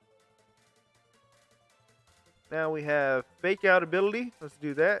 Now we have Fake Out ability. Let's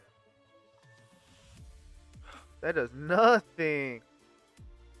do that. That does nothing.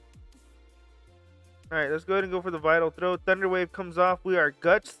 Alright, let's go ahead and go for the Vital Throw. Thunder Wave comes off. We are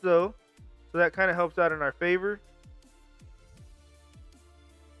Guts, though. So that kind of helps out in our favor.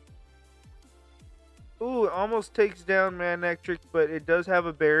 Ooh, it almost takes down Manectric, but it does have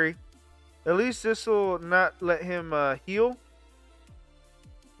a berry. At least this will not let him heal.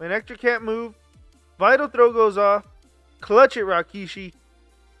 Manectric can't move. Vital Throw goes off. Clutch it, Rakishi.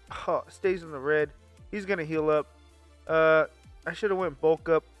 Oh, stays in the red. He's going to heal up. I should have went bulk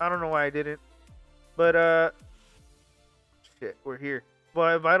up. I don't know why I didn't. But, shit, we're here.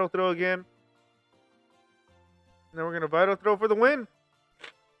 Vital Throw again. And then we're going to Vital Throw for the win.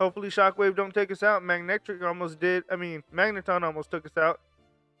 Hopefully Shockwave don't take us out. Magnetic almost did. I mean, Magneton almost took us out.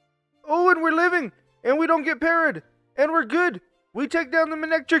 Oh, and we're living. And we don't get parried. And we're good. We take down the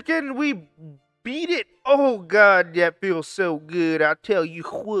Manectric and we beat it. Oh, God, that feels so good. I'll tell you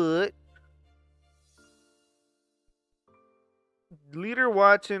what. Leader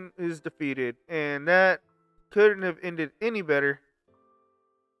Watson is defeated. And that couldn't have ended any better.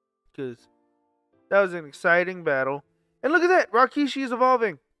 Because that was an exciting battle. And look at that. Rakishi is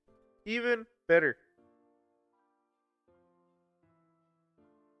evolving. Even better.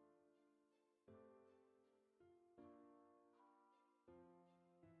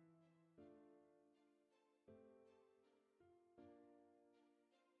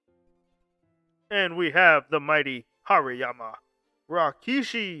 And we have the mighty Hariyama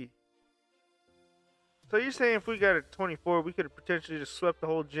Rakishi. So you're saying if we got a 24, we could have potentially just swept the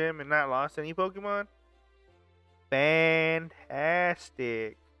whole gym and not lost any Pokemon? Fantastic.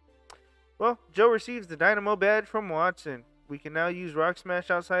 Well, Joe receives the Dynamo badge from Watson. We can now use Rock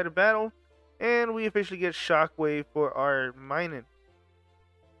Smash outside of battle, and we officially get Shockwave for our Minun.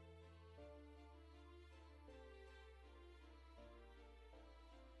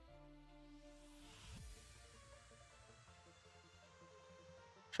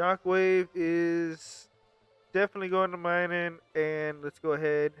 Shockwave is definitely going to Minun, and let's go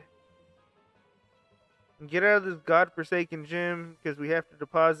ahead and get out of this godforsaken gym because we have to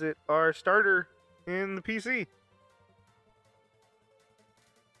deposit our starter in the PC.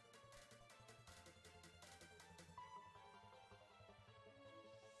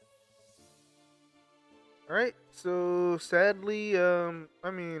 Alright, so sadly,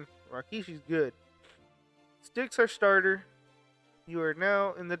 Rakishi's good. Styx our starter. You are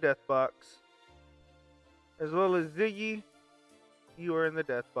now in the death box. As well as Ziggy, you are in the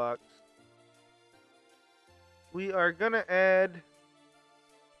death box. We are going to add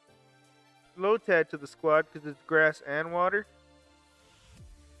Lotad to the squad because it's grass and water.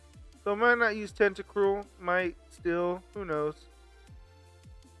 So I might not use Tentacruel. Might still. Who knows.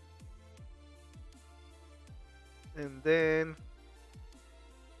 And then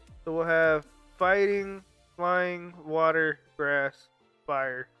so we'll have fighting, flying, water, grass,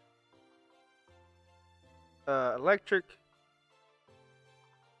 fire, electric.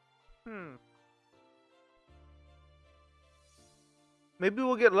 Maybe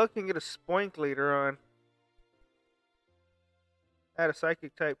we'll get lucky and get a Spoink later on. Add a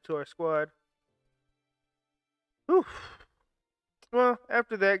Psychic type to our squad. Whew. Well,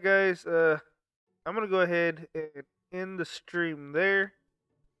 after that, guys, I'm going to go ahead and end the stream there.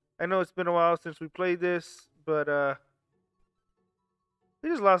 I know it's been a while since we played this, but we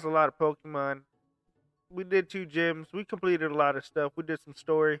just lost a lot of Pokemon. We did 2 gyms. We completed a lot of stuff. We did some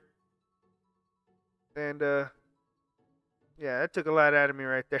story. And, yeah, that took a lot out of me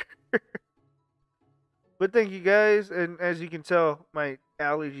right there. But thank you guys. And as you can tell, my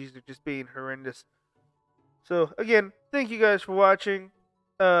allergies are just being horrendous. So, again, thank you guys for watching.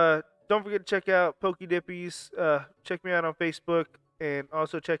 Don't forget to check out Pokedippies. Check me out on Facebook. And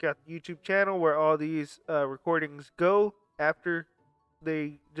also check out the YouTube channel where all these recordings go after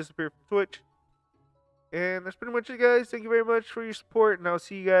they disappear from Twitch. And that's pretty much it, guys. Thank you very much for your support. And I'll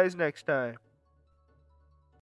see you guys next time.